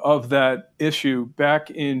of that issue back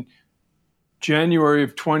in January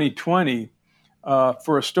of 2020.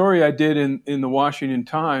 For a story I did in the Washington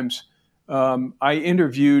Times, I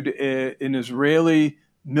interviewed an Israeli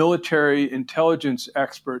military intelligence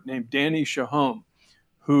expert named Danny Shahom,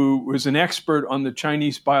 who was an expert on the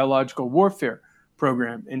Chinese biological warfare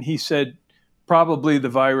program. And he said probably the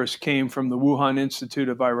virus came from the Wuhan Institute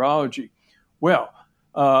of Virology. Well,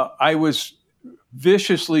 I was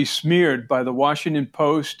viciously smeared by the Washington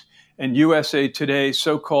Post and USA Today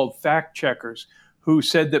so-called fact checkers who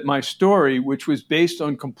said that my story, which was based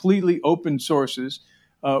on completely open sources,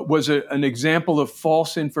 was an example of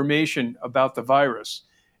false information about the virus.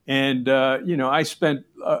 And, I spent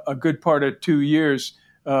a good part of 2 years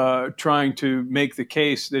trying to make the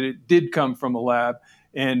case that it did come from a lab.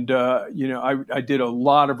 And, I did a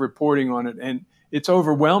lot of reporting on it, and it's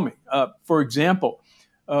overwhelming. For example,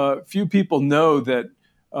 few people know that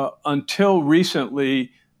until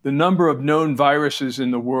recently, the number of known viruses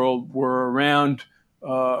in the world were around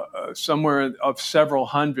somewhere of several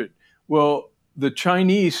hundred. Well, the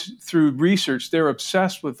Chinese, through research, they're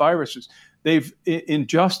obsessed with viruses. They've, in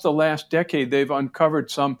just the last decade, they've uncovered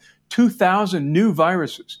some 2,000 new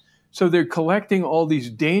viruses. So they're collecting all these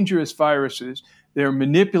dangerous viruses. They're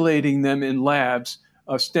manipulating them in labs,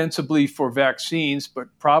 ostensibly for vaccines, but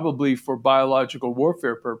probably for biological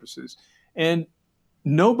warfare purposes. And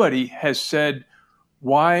nobody has said,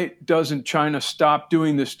 why doesn't China stop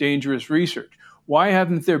doing this dangerous research? Why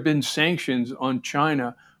haven't there been sanctions on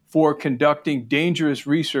China for conducting dangerous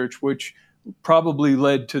research, which probably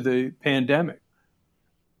led to the pandemic?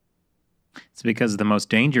 It's because the most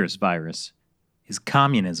dangerous virus is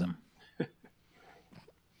communism.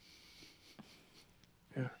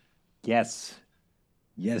 Yeah.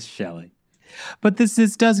 Yes, Shelley. But this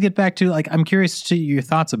does get back to I'm curious to your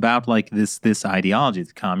thoughts about this ideology,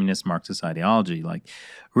 the communist Marxist ideology,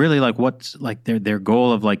 really what's their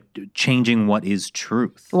goal of changing what is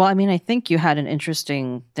truth. Well, I mean, I think you had an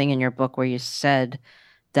interesting thing in your book where you said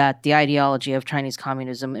that the ideology of Chinese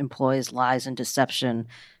communism employs lies and deception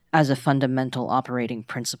as a fundamental operating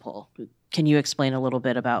principle. Can you explain a little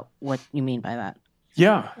bit about what you mean by that?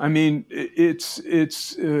 Yeah, I mean, it's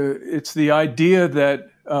the idea that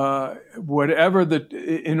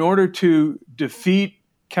in order to defeat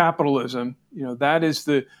capitalism, that is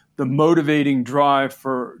the motivating drive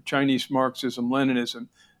for Chinese Marxism, Leninism,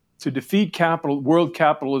 to defeat world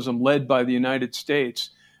capitalism led by the United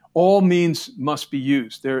States. All means must be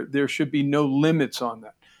used. There should be no limits on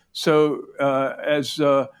that. So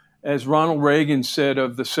as Ronald Reagan said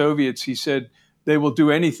of the Soviets, he said they will do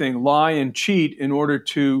anything, lie and cheat in order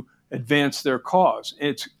to advance their cause.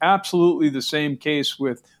 It's absolutely the same case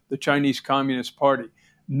with the Chinese Communist Party.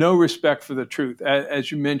 No respect for the truth.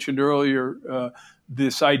 As you mentioned earlier,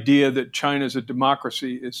 this idea that China is a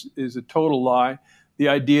democracy is a total lie. The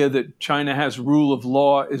idea that China has rule of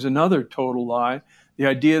law is another total lie. The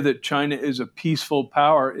idea that China is a peaceful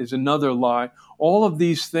power is another lie. All of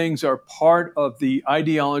these things are part of the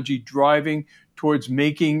ideology driving towards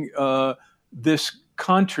making this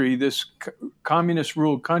country, this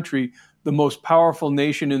communist-ruled country, the most powerful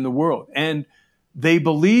nation in the world. And they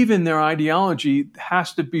believe in their ideology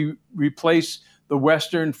has to replace the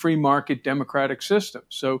Western free market democratic system.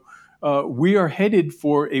 So we are headed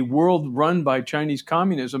for a world run by Chinese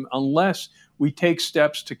communism unless we take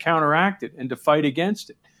steps to counteract it and to fight against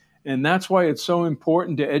it. And that's why it's so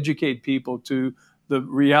important to educate people to the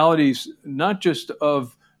realities, not just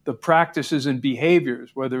of the practices and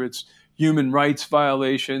behaviors, whether it's human rights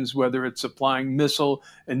violations, whether it's supplying missile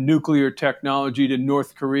and nuclear technology to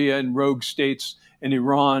North Korea and rogue states and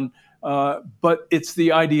Iran, but it's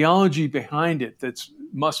the ideology behind it that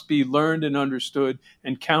must be learned and understood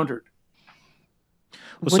and countered.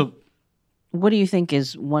 What do you think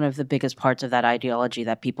is one of the biggest parts of that ideology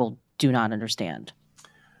that people do not understand?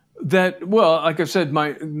 That, well, like I said,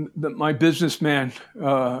 my businessman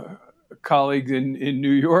colleague in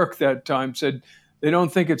New York that time said they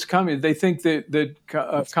don't think it's communist. They think that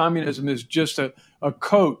communism is just a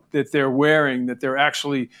coat that they're wearing, that they're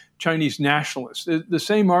actually Chinese nationalists. The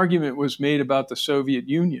same argument was made about the Soviet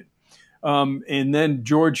Union. And then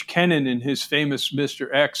George Kennan, in his famous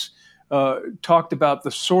Mr. X, talked about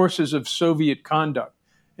the sources of Soviet conduct.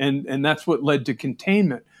 And that's what led to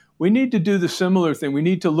containment. We need to do the similar thing. We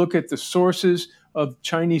need to look at the sources of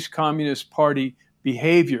Chinese Communist Party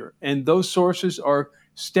behavior. And those sources are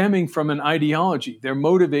stemming from an ideology. They're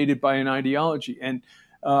motivated by an ideology. And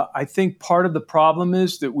I think part of the problem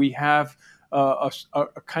is that we have a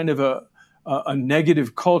kind of a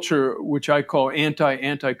negative culture, which I call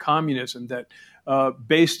anti-communism, that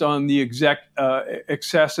based on the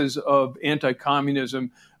excesses of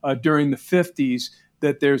anti-communism during the 50s,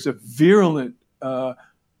 that there's a virulent,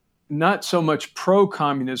 not so much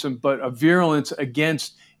pro-communism, but a virulence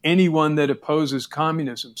against anyone that opposes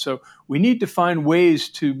communism. So we need to find ways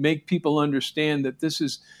to make people understand that this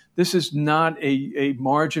is not a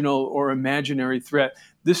marginal or imaginary threat.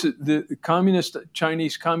 This is the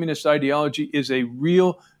Chinese communist ideology is a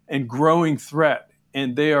real and growing threat,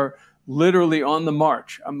 and they are literally on the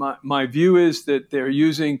march. My view is that they're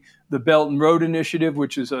using the Belt and Road Initiative,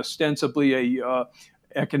 which is ostensibly a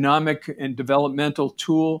economic and developmental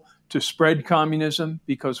tool to spread communism,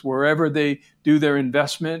 because wherever they do their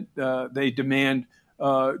investment, they demand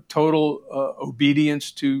total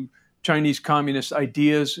obedience to Chinese communist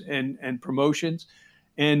ideas and promotions.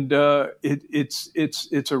 And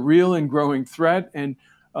it's a real and growing threat, and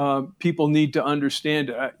people need to understand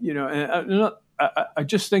it. And I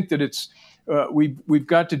just think that we've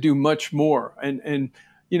got to do much more. And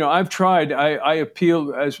I've tried. I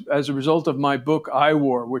appealed as a result of my book I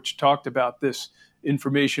War, which talked about this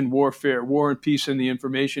information warfare, war and peace in the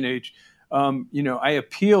information age. I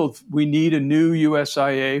appealed. We need a new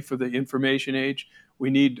USIA for the information age.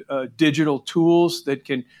 We need digital tools that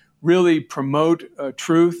can really promote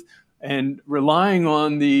truth. And relying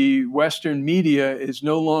on the Western media is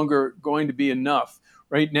no longer going to be enough.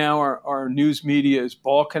 Right now, our news media is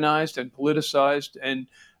balkanized and politicized, and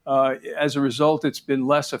as a result, it's been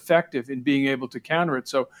less effective in being able to counter it.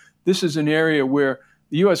 So this is an area where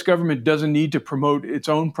the U.S. government doesn't need to promote its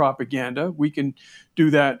own propaganda. We can do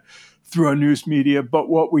that through our news media. But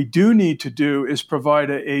what we do need to do is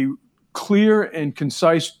provide a clear and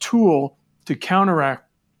concise tool to counteract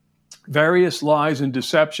various lies and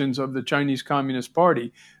deceptions of the Chinese Communist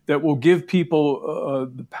Party that will give people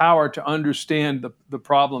the power to understand the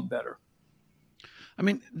problem better. I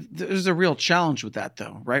mean, there's a real challenge with that,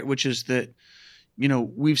 though, right? Which is that,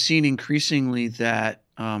 we've seen increasingly that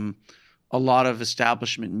a lot of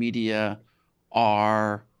establishment media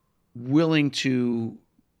are willing to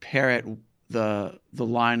parrot the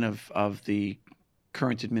line of the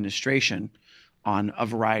current administration on a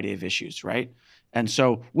variety of issues, right? And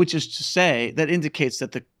so, which is to say, that indicates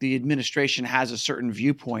that the administration has a certain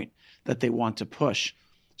viewpoint that they want to push.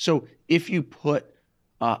 So if you put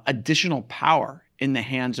additional power in the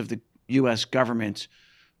hands of the U.S. government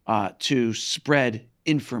to spread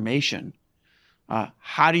information,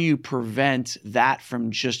 how do you prevent that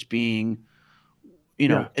from just being,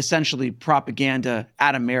 essentially propaganda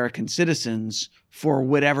at American citizens for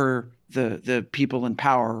whatever the people in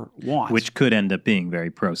power want? Which could end up being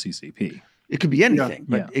very pro-CCP. It could be anything,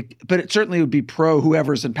 but it certainly would be pro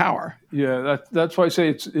whoever's in power. Yeah, that's why I say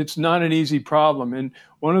it's not an easy problem. And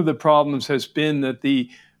one of the problems has been that the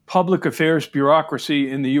public affairs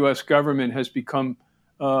bureaucracy in the U.S. government has become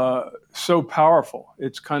so powerful.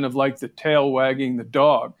 It's kind of like the tail wagging the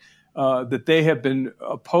dog, that they have been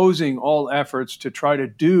opposing all efforts to try to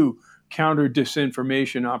do counter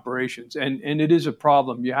disinformation operations. And it is a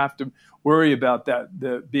problem. You have to worry about that,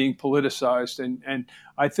 the being politicized. And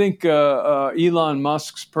I think Elon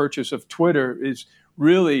Musk's purchase of Twitter is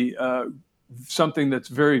really something that's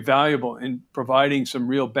very valuable in providing some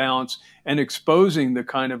real balance and exposing the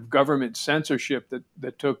kind of government censorship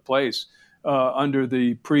that took place under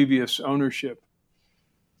the previous ownership.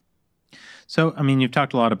 So, I mean, you've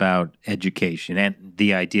talked a lot about education and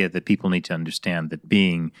the idea that people need to understand that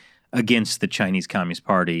being against the Chinese Communist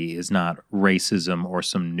Party is not racism or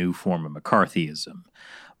some new form of McCarthyism.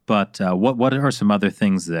 But what are some other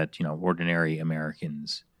things that, ordinary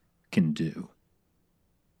Americans can do?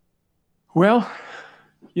 Well,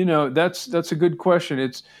 that's a good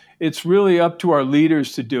question. It's really up to our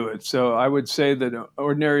leaders to do it. So I would say that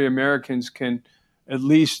ordinary Americans can at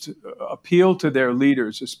least appeal to their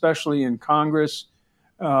leaders, especially in Congress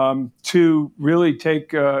to really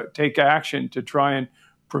take action to try and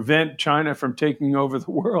prevent China from taking over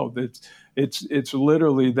the world. It's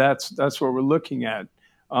literally that's what we're looking at.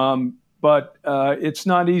 But it's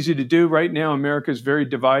not easy to do right now. America is very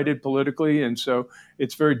divided politically, and so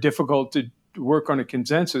it's very difficult to work on a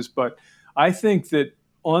consensus. But I think that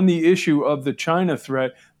on the issue of the China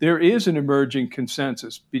threat, there is an emerging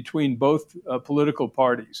consensus between both political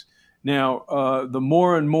parties. Now, the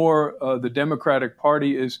more and more the Democratic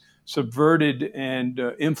Party is subverted and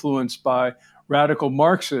influenced by radical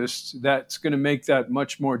Marxists, that's going to make that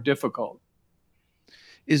much more difficult.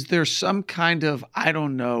 Is there some kind of,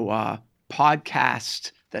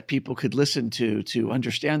 podcast that people could listen to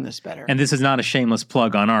understand this better? And this is not a shameless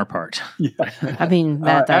plug on our part. I mean,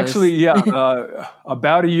 Matt, actually,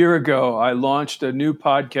 about a year ago, I launched a new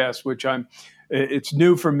podcast, it's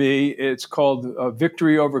new for me. It's called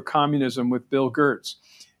Victory Over Communism with Bill Gertz.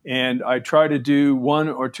 And I try to do 1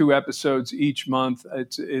 or 2 episodes each month.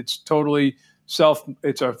 It's totally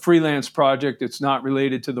it's a freelance project. It's not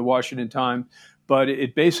related to the Washington Times, but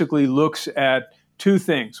it basically looks at 2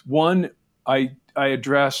 things. One, I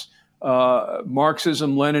address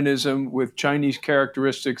Marxism, Leninism with Chinese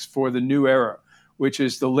characteristics for the new era, which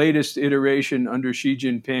is the latest iteration under Xi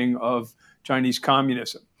Jinping of Chinese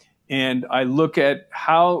communism. And I look at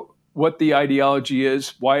what the ideology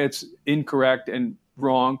is, why it's incorrect and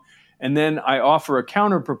wrong. And then I offer a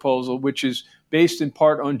counter proposal, which is based in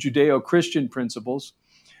part on Judeo-Christian principles.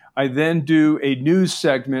 I then do a news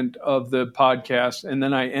segment of the podcast, and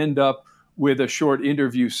then I end up with a short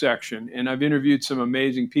interview section. And I've interviewed some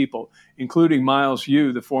amazing people, including Miles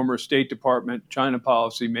Yu, the former State Department China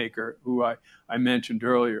policymaker, who I mentioned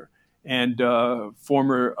earlier, and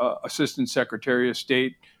former Assistant Secretary of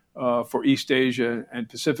State for East Asia and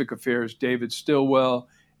Pacific Affairs, David Stilwell.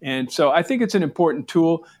 And so I think it's an important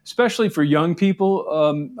tool, especially for young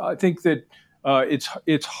people. I think that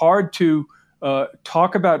it's hard to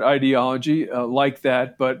talk about ideology like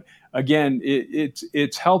that, but again,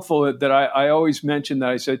 it's helpful that I always mention that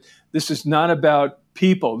I said, this is not about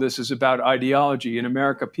people, this is about ideology. In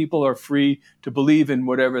America, people are free to believe in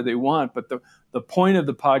whatever they want, but the point of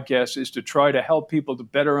the podcast is to try to help people to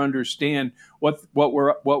better understand what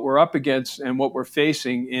we're up against and what we're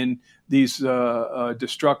facing in these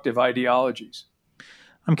destructive ideologies.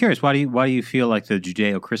 I'm curious, why do you feel like the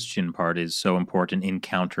Judeo-Christian part is so important in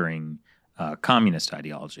countering communist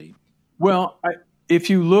ideology? Well, if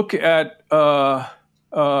you look at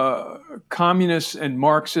communists and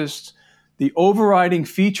Marxists, the overriding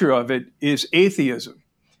feature of it is atheism.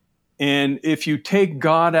 And if you take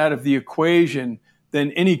God out of the equation, then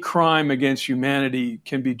any crime against humanity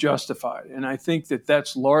can be justified. And I think that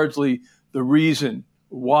that's largely the reason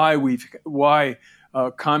why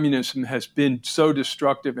communism has been so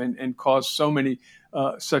destructive and caused so many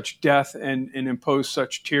such death and imposed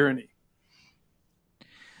such tyranny.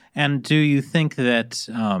 And do you think that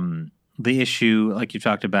the issue, like you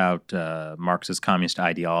talked about Marxist communist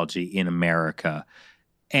ideology in America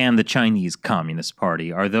and the Chinese Communist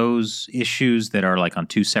Party, are those issues that are like on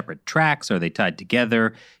 2 separate tracks? Are they tied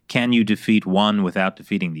together? Can you defeat one without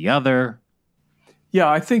defeating the other? Yeah,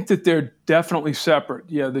 I think that they're definitely separate.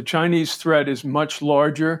 Yeah, the Chinese threat is much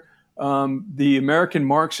larger. The American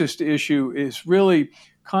Marxist issue is really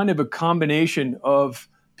kind of a combination of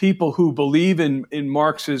people who believe in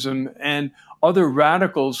Marxism and other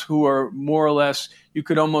radicals who are more or less, you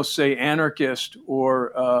could almost say, anarchist,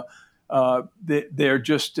 or there's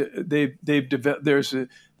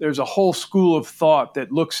a whole school of thought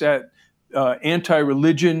that looks at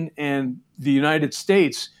anti-religion and the United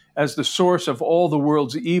States as the source of all the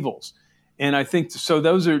world's evils. And I think so.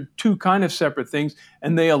 Those are 2 kind of separate things,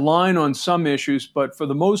 and they align on some issues, but for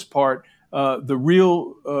the most part, the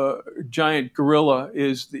real giant gorilla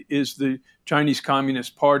is the Chinese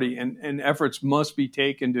Communist Party, and efforts must be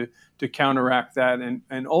taken to counteract that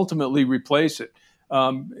and ultimately replace it.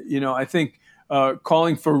 I think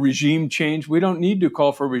calling for regime change, we don't need to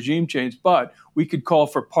call for regime change, but we could call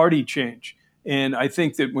for party change. And I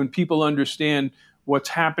think that when people understand what's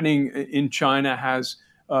happening in China,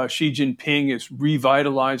 Xi Jinping is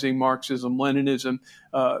revitalizing Marxism, Leninism.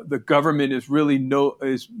 The government is really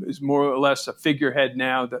is more or less a figurehead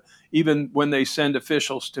now. Even when they send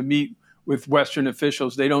officials to meet with Western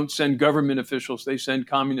officials, they don't send government officials; they send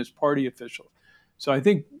Communist Party officials. So I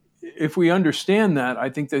think if we understand that,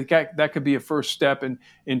 I think that could be a first step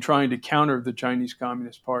in trying to counter the Chinese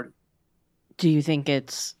Communist Party. Do you think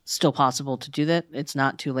it's still possible to do that? It's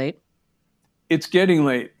not too late? It's getting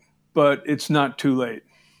late, but it's not too late.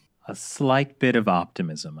 A slight bit of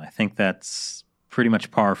optimism. I think that's pretty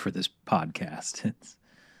much par for this podcast.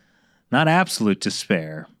 Not absolute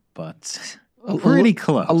despair, but pretty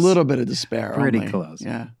close. A little bit of despair. Pretty only. close.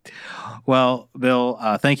 Yeah. Well, Bill,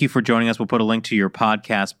 thank you for joining us. We'll put a link to your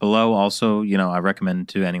podcast below. Also, I recommend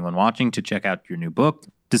to anyone watching to check out your new book,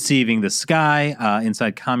 Deceiving the Sky,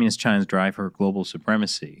 Inside Communist China's Drive for Global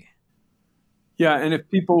Supremacy. Yeah, and if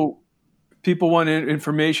people want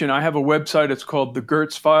information, I have a website. It's called The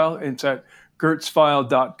Gertz File. It's at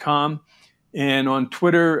gertzfile.com. And on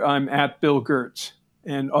Twitter, I'm at Bill Gertz,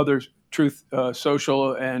 and other Truth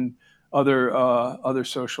Social and other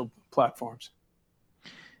social platforms.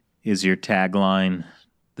 Is your tagline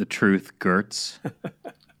 "The Truth Gertz"?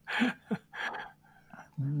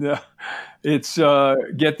 No, it's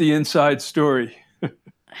get the inside story.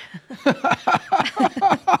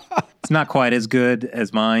 It's not quite as good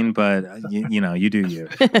as mine, but you do you.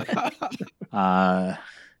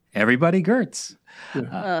 Everybody Gertz.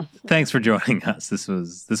 Thanks for joining us. This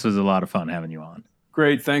was a lot of fun having you on.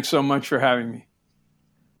 Great. Thanks so much for having me.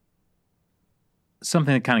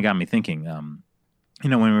 Something that kind of got me thinking, when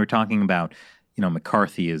we were talking about,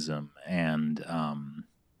 McCarthyism, and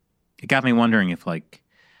it got me wondering if,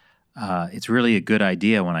 it's really a good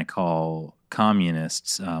idea when I call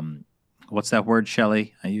communists, what's that word,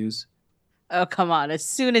 Shelley, I use? Oh, come on. As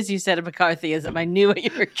soon as you said McCarthyism, I knew what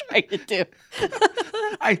you were trying to do.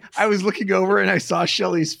 I was looking over and I saw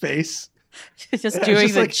Shelley's face. Just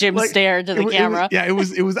doing the Jim stare to the camera. It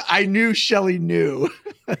was. I knew Shelley knew.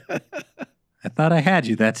 I thought I had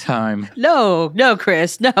you that time. No,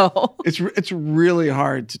 Chris, no. It's really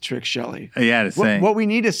hard to trick Shelley. Yeah, to say. What we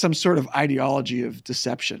need is some sort of ideology of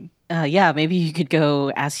deception. Yeah, maybe you could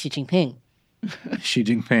go ask Xi Jinping. Xi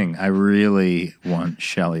Jinping, I really want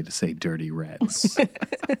Shelley to say dirty Reds.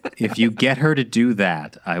 If you get her to do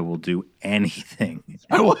that, I will do anything.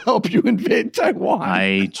 I will help you invade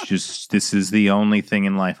Taiwan. This is the only thing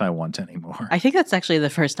in life I want anymore. I think that's actually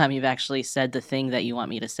the first time you've actually said the thing that you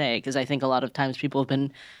want me to say, because I think a lot of times people have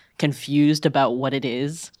been confused about what it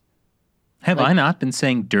is. Have I not been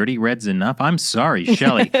saying dirty Reds enough? I'm sorry,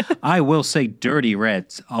 Shelley. I will say dirty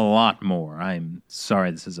Reds a lot more. I'm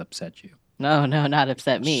sorry this has upset you. No, not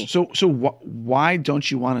upset me. So why don't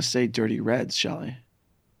you want to say dirty Reds, Shelley?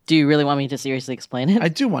 Do you really want me to seriously explain it? I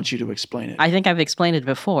do want you to explain it. I think I've explained it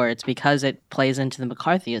before. It's because it plays into the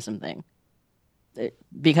McCarthyism thing.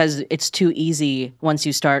 Because it's too easy once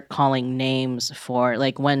you start calling names for,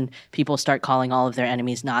 when people start calling all of their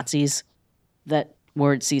enemies Nazis, that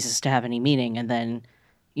word ceases to have any meaning. And then,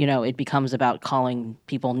 it becomes about calling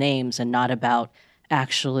people names and not about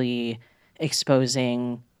actually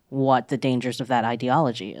exposing what the dangers of that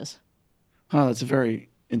ideology is. Oh, that's a very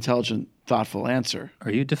intelligent, thoughtful answer.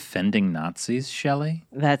 Are you defending Nazis, Shelley?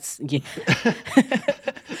 That's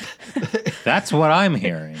what I'm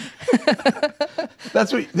hearing.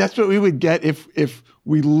 That's what we would get if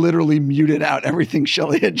we literally muted out everything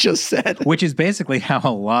Shelley had just said. Which is basically how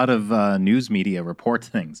a lot of news media report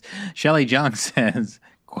things. Shelley Zhang says,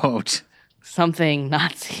 quote, something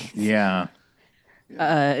Nazis. Yeah.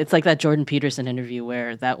 It's like that Jordan Peterson interview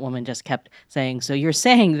where that woman just kept saying, so you're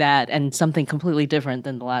saying that, and something completely different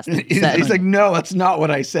than the last thing he said. He's like, no, that's not what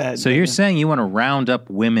I said. So you're saying you want to round up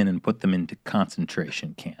women and put them into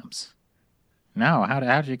concentration camps? No, how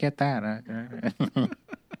did you get that?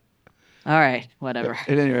 All right, whatever.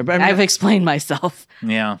 Anyway, but I've explained myself.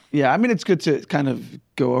 Yeah. Yeah, it's good to kind of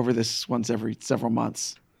go over this once every several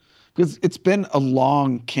months. Because it's been a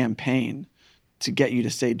long campaign to get you to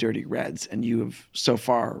say dirty Reds, and you have so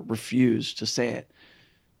far refused to say it.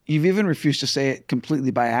 You've even refused to say it completely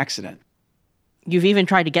by accident. You've even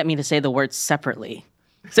tried to get me to say the words separately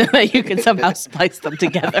so that you can somehow splice them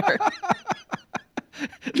together.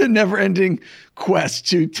 The never-ending quest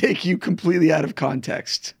to take you completely out of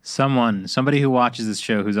context. Somebody who watches this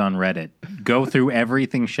show who's on Reddit, go through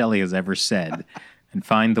everything Shelley has ever said and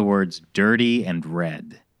find the words dirty and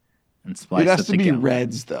red and splice it together. It has to be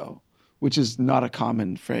Reds, though, which is not a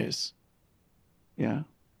common phrase. Yeah.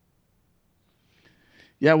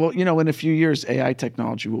 Yeah, well, in a few years, AI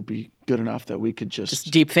technology will be good enough that we could just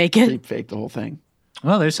deep fake it. Deep fake the whole thing.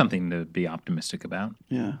 Well, there's something to be optimistic about.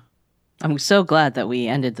 Yeah. I'm so glad that we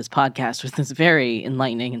ended this podcast with this very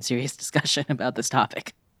enlightening and serious discussion about this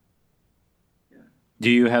topic.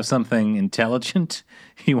 Do you have something intelligent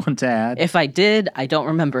you want to add? If I did, I don't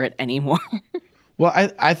remember it anymore. Well,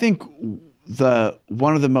 I think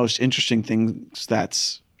one of the most interesting things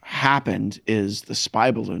that's happened is the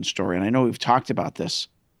spy balloon story. And I know we've talked about this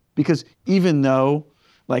because even though,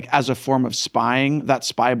 as a form of spying, that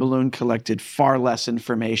spy balloon collected far less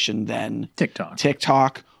information than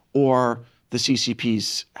TikTok or the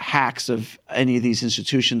CCP's hacks of any of these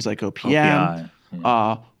institutions like OPM.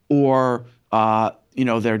 Yeah. Or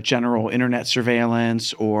their general internet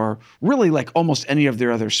surveillance or really like almost any of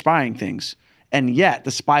their other spying things. And yet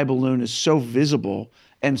the spy balloon is so visible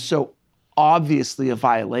and so obviously a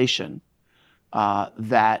violation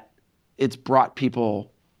that it's brought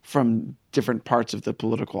people from different parts of the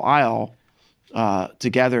political aisle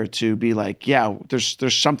together to be like, yeah,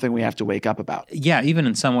 there's something we have to wake up about. Yeah, even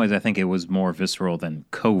in some ways, I think it was more visceral than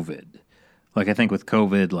COVID. Like, I think with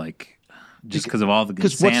COVID, like, just because of all the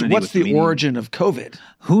insanity. Because what's the origin of COVID?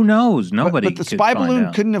 Who knows? Nobody. But the spy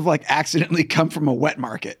balloon couldn't have like accidentally come from a wet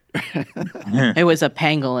market. It was a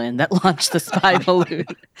pangolin that launched the spy balloon.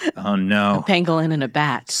 Oh no! A pangolin and a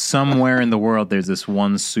bat. Somewhere in the world, there's this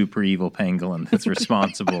one super evil pangolin that's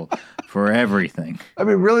responsible for everything. I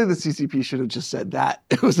mean, really, the CCP should have just said that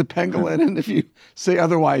it was a pangolin, and if you say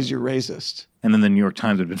otherwise, you're racist. And then the New York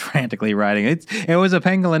Times would have been frantically writing, it was a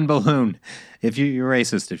pangolin balloon. If you're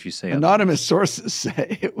racist, if you say anonymous sources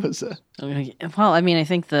say it was a. Well, I mean, I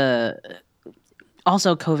think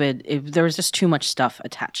also COVID, there was just too much stuff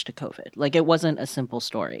attached to COVID. Like, it wasn't a simple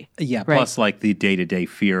story. Yeah, right? Plus like the day-to-day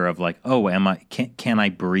fear of like, oh, can I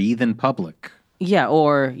breathe in public? Yeah,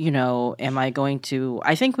 or, am I going to...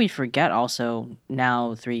 I think we forget also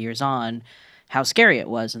now, 3 years on, how scary it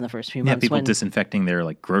was in the first few months. Yeah, people disinfecting their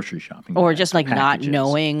like grocery shopping. Or just like packages. Not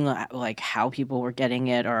knowing like how people were getting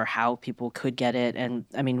it or how people could get it. And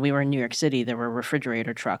I mean, we were in New York City, there were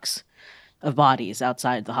refrigerator trucks of bodies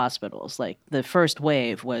outside the hospitals. Like, the first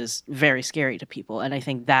wave was very scary to people. And I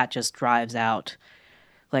think that just drives out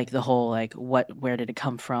like the whole like where did it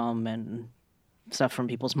come from and stuff from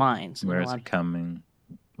people's minds. Where is it coming?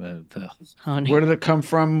 Where did it come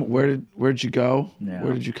from? Where'd you go? Yeah.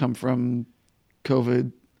 Where did you come from?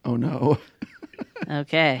 COVID. Oh no.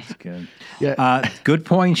 Okay. That's good. Yeah. Good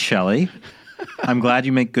point, Shelley. I'm glad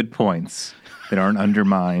you make good points that aren't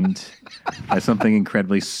undermined by something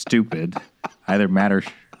incredibly stupid. Either Matt or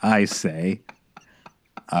I say.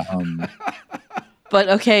 But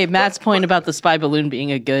okay, Matt's point about the spy balloon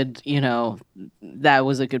being a good, that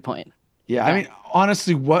was a good point. Yeah, I mean,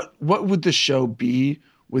 honestly, what would the show be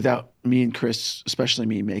without me and Chris, especially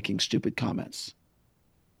me, making stupid comments?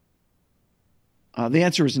 The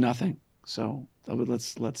answer is nothing. So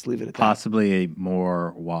let's leave it at that. Possibly a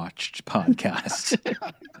more watched podcast.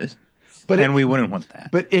 And we wouldn't want that.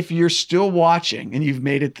 But if you're still watching and you've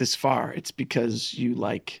made it this far, it's because you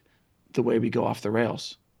like the way we go off the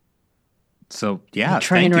rails. So, yeah.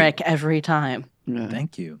 Train wreck every time. Yeah.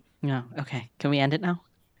 Thank you. Yeah. Okay. Can we end it now?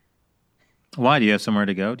 Why? Do you have somewhere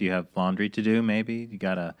to go? Do you have laundry to do, maybe? You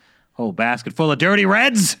got a whole basket full of dirty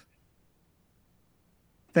Reds?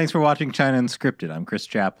 Thanks for watching China Unscripted. I'm Chris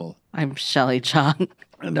Chappell. I'm Shelley Chong.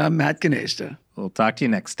 And I'm Matt Gnesta. We'll talk to you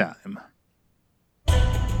next time.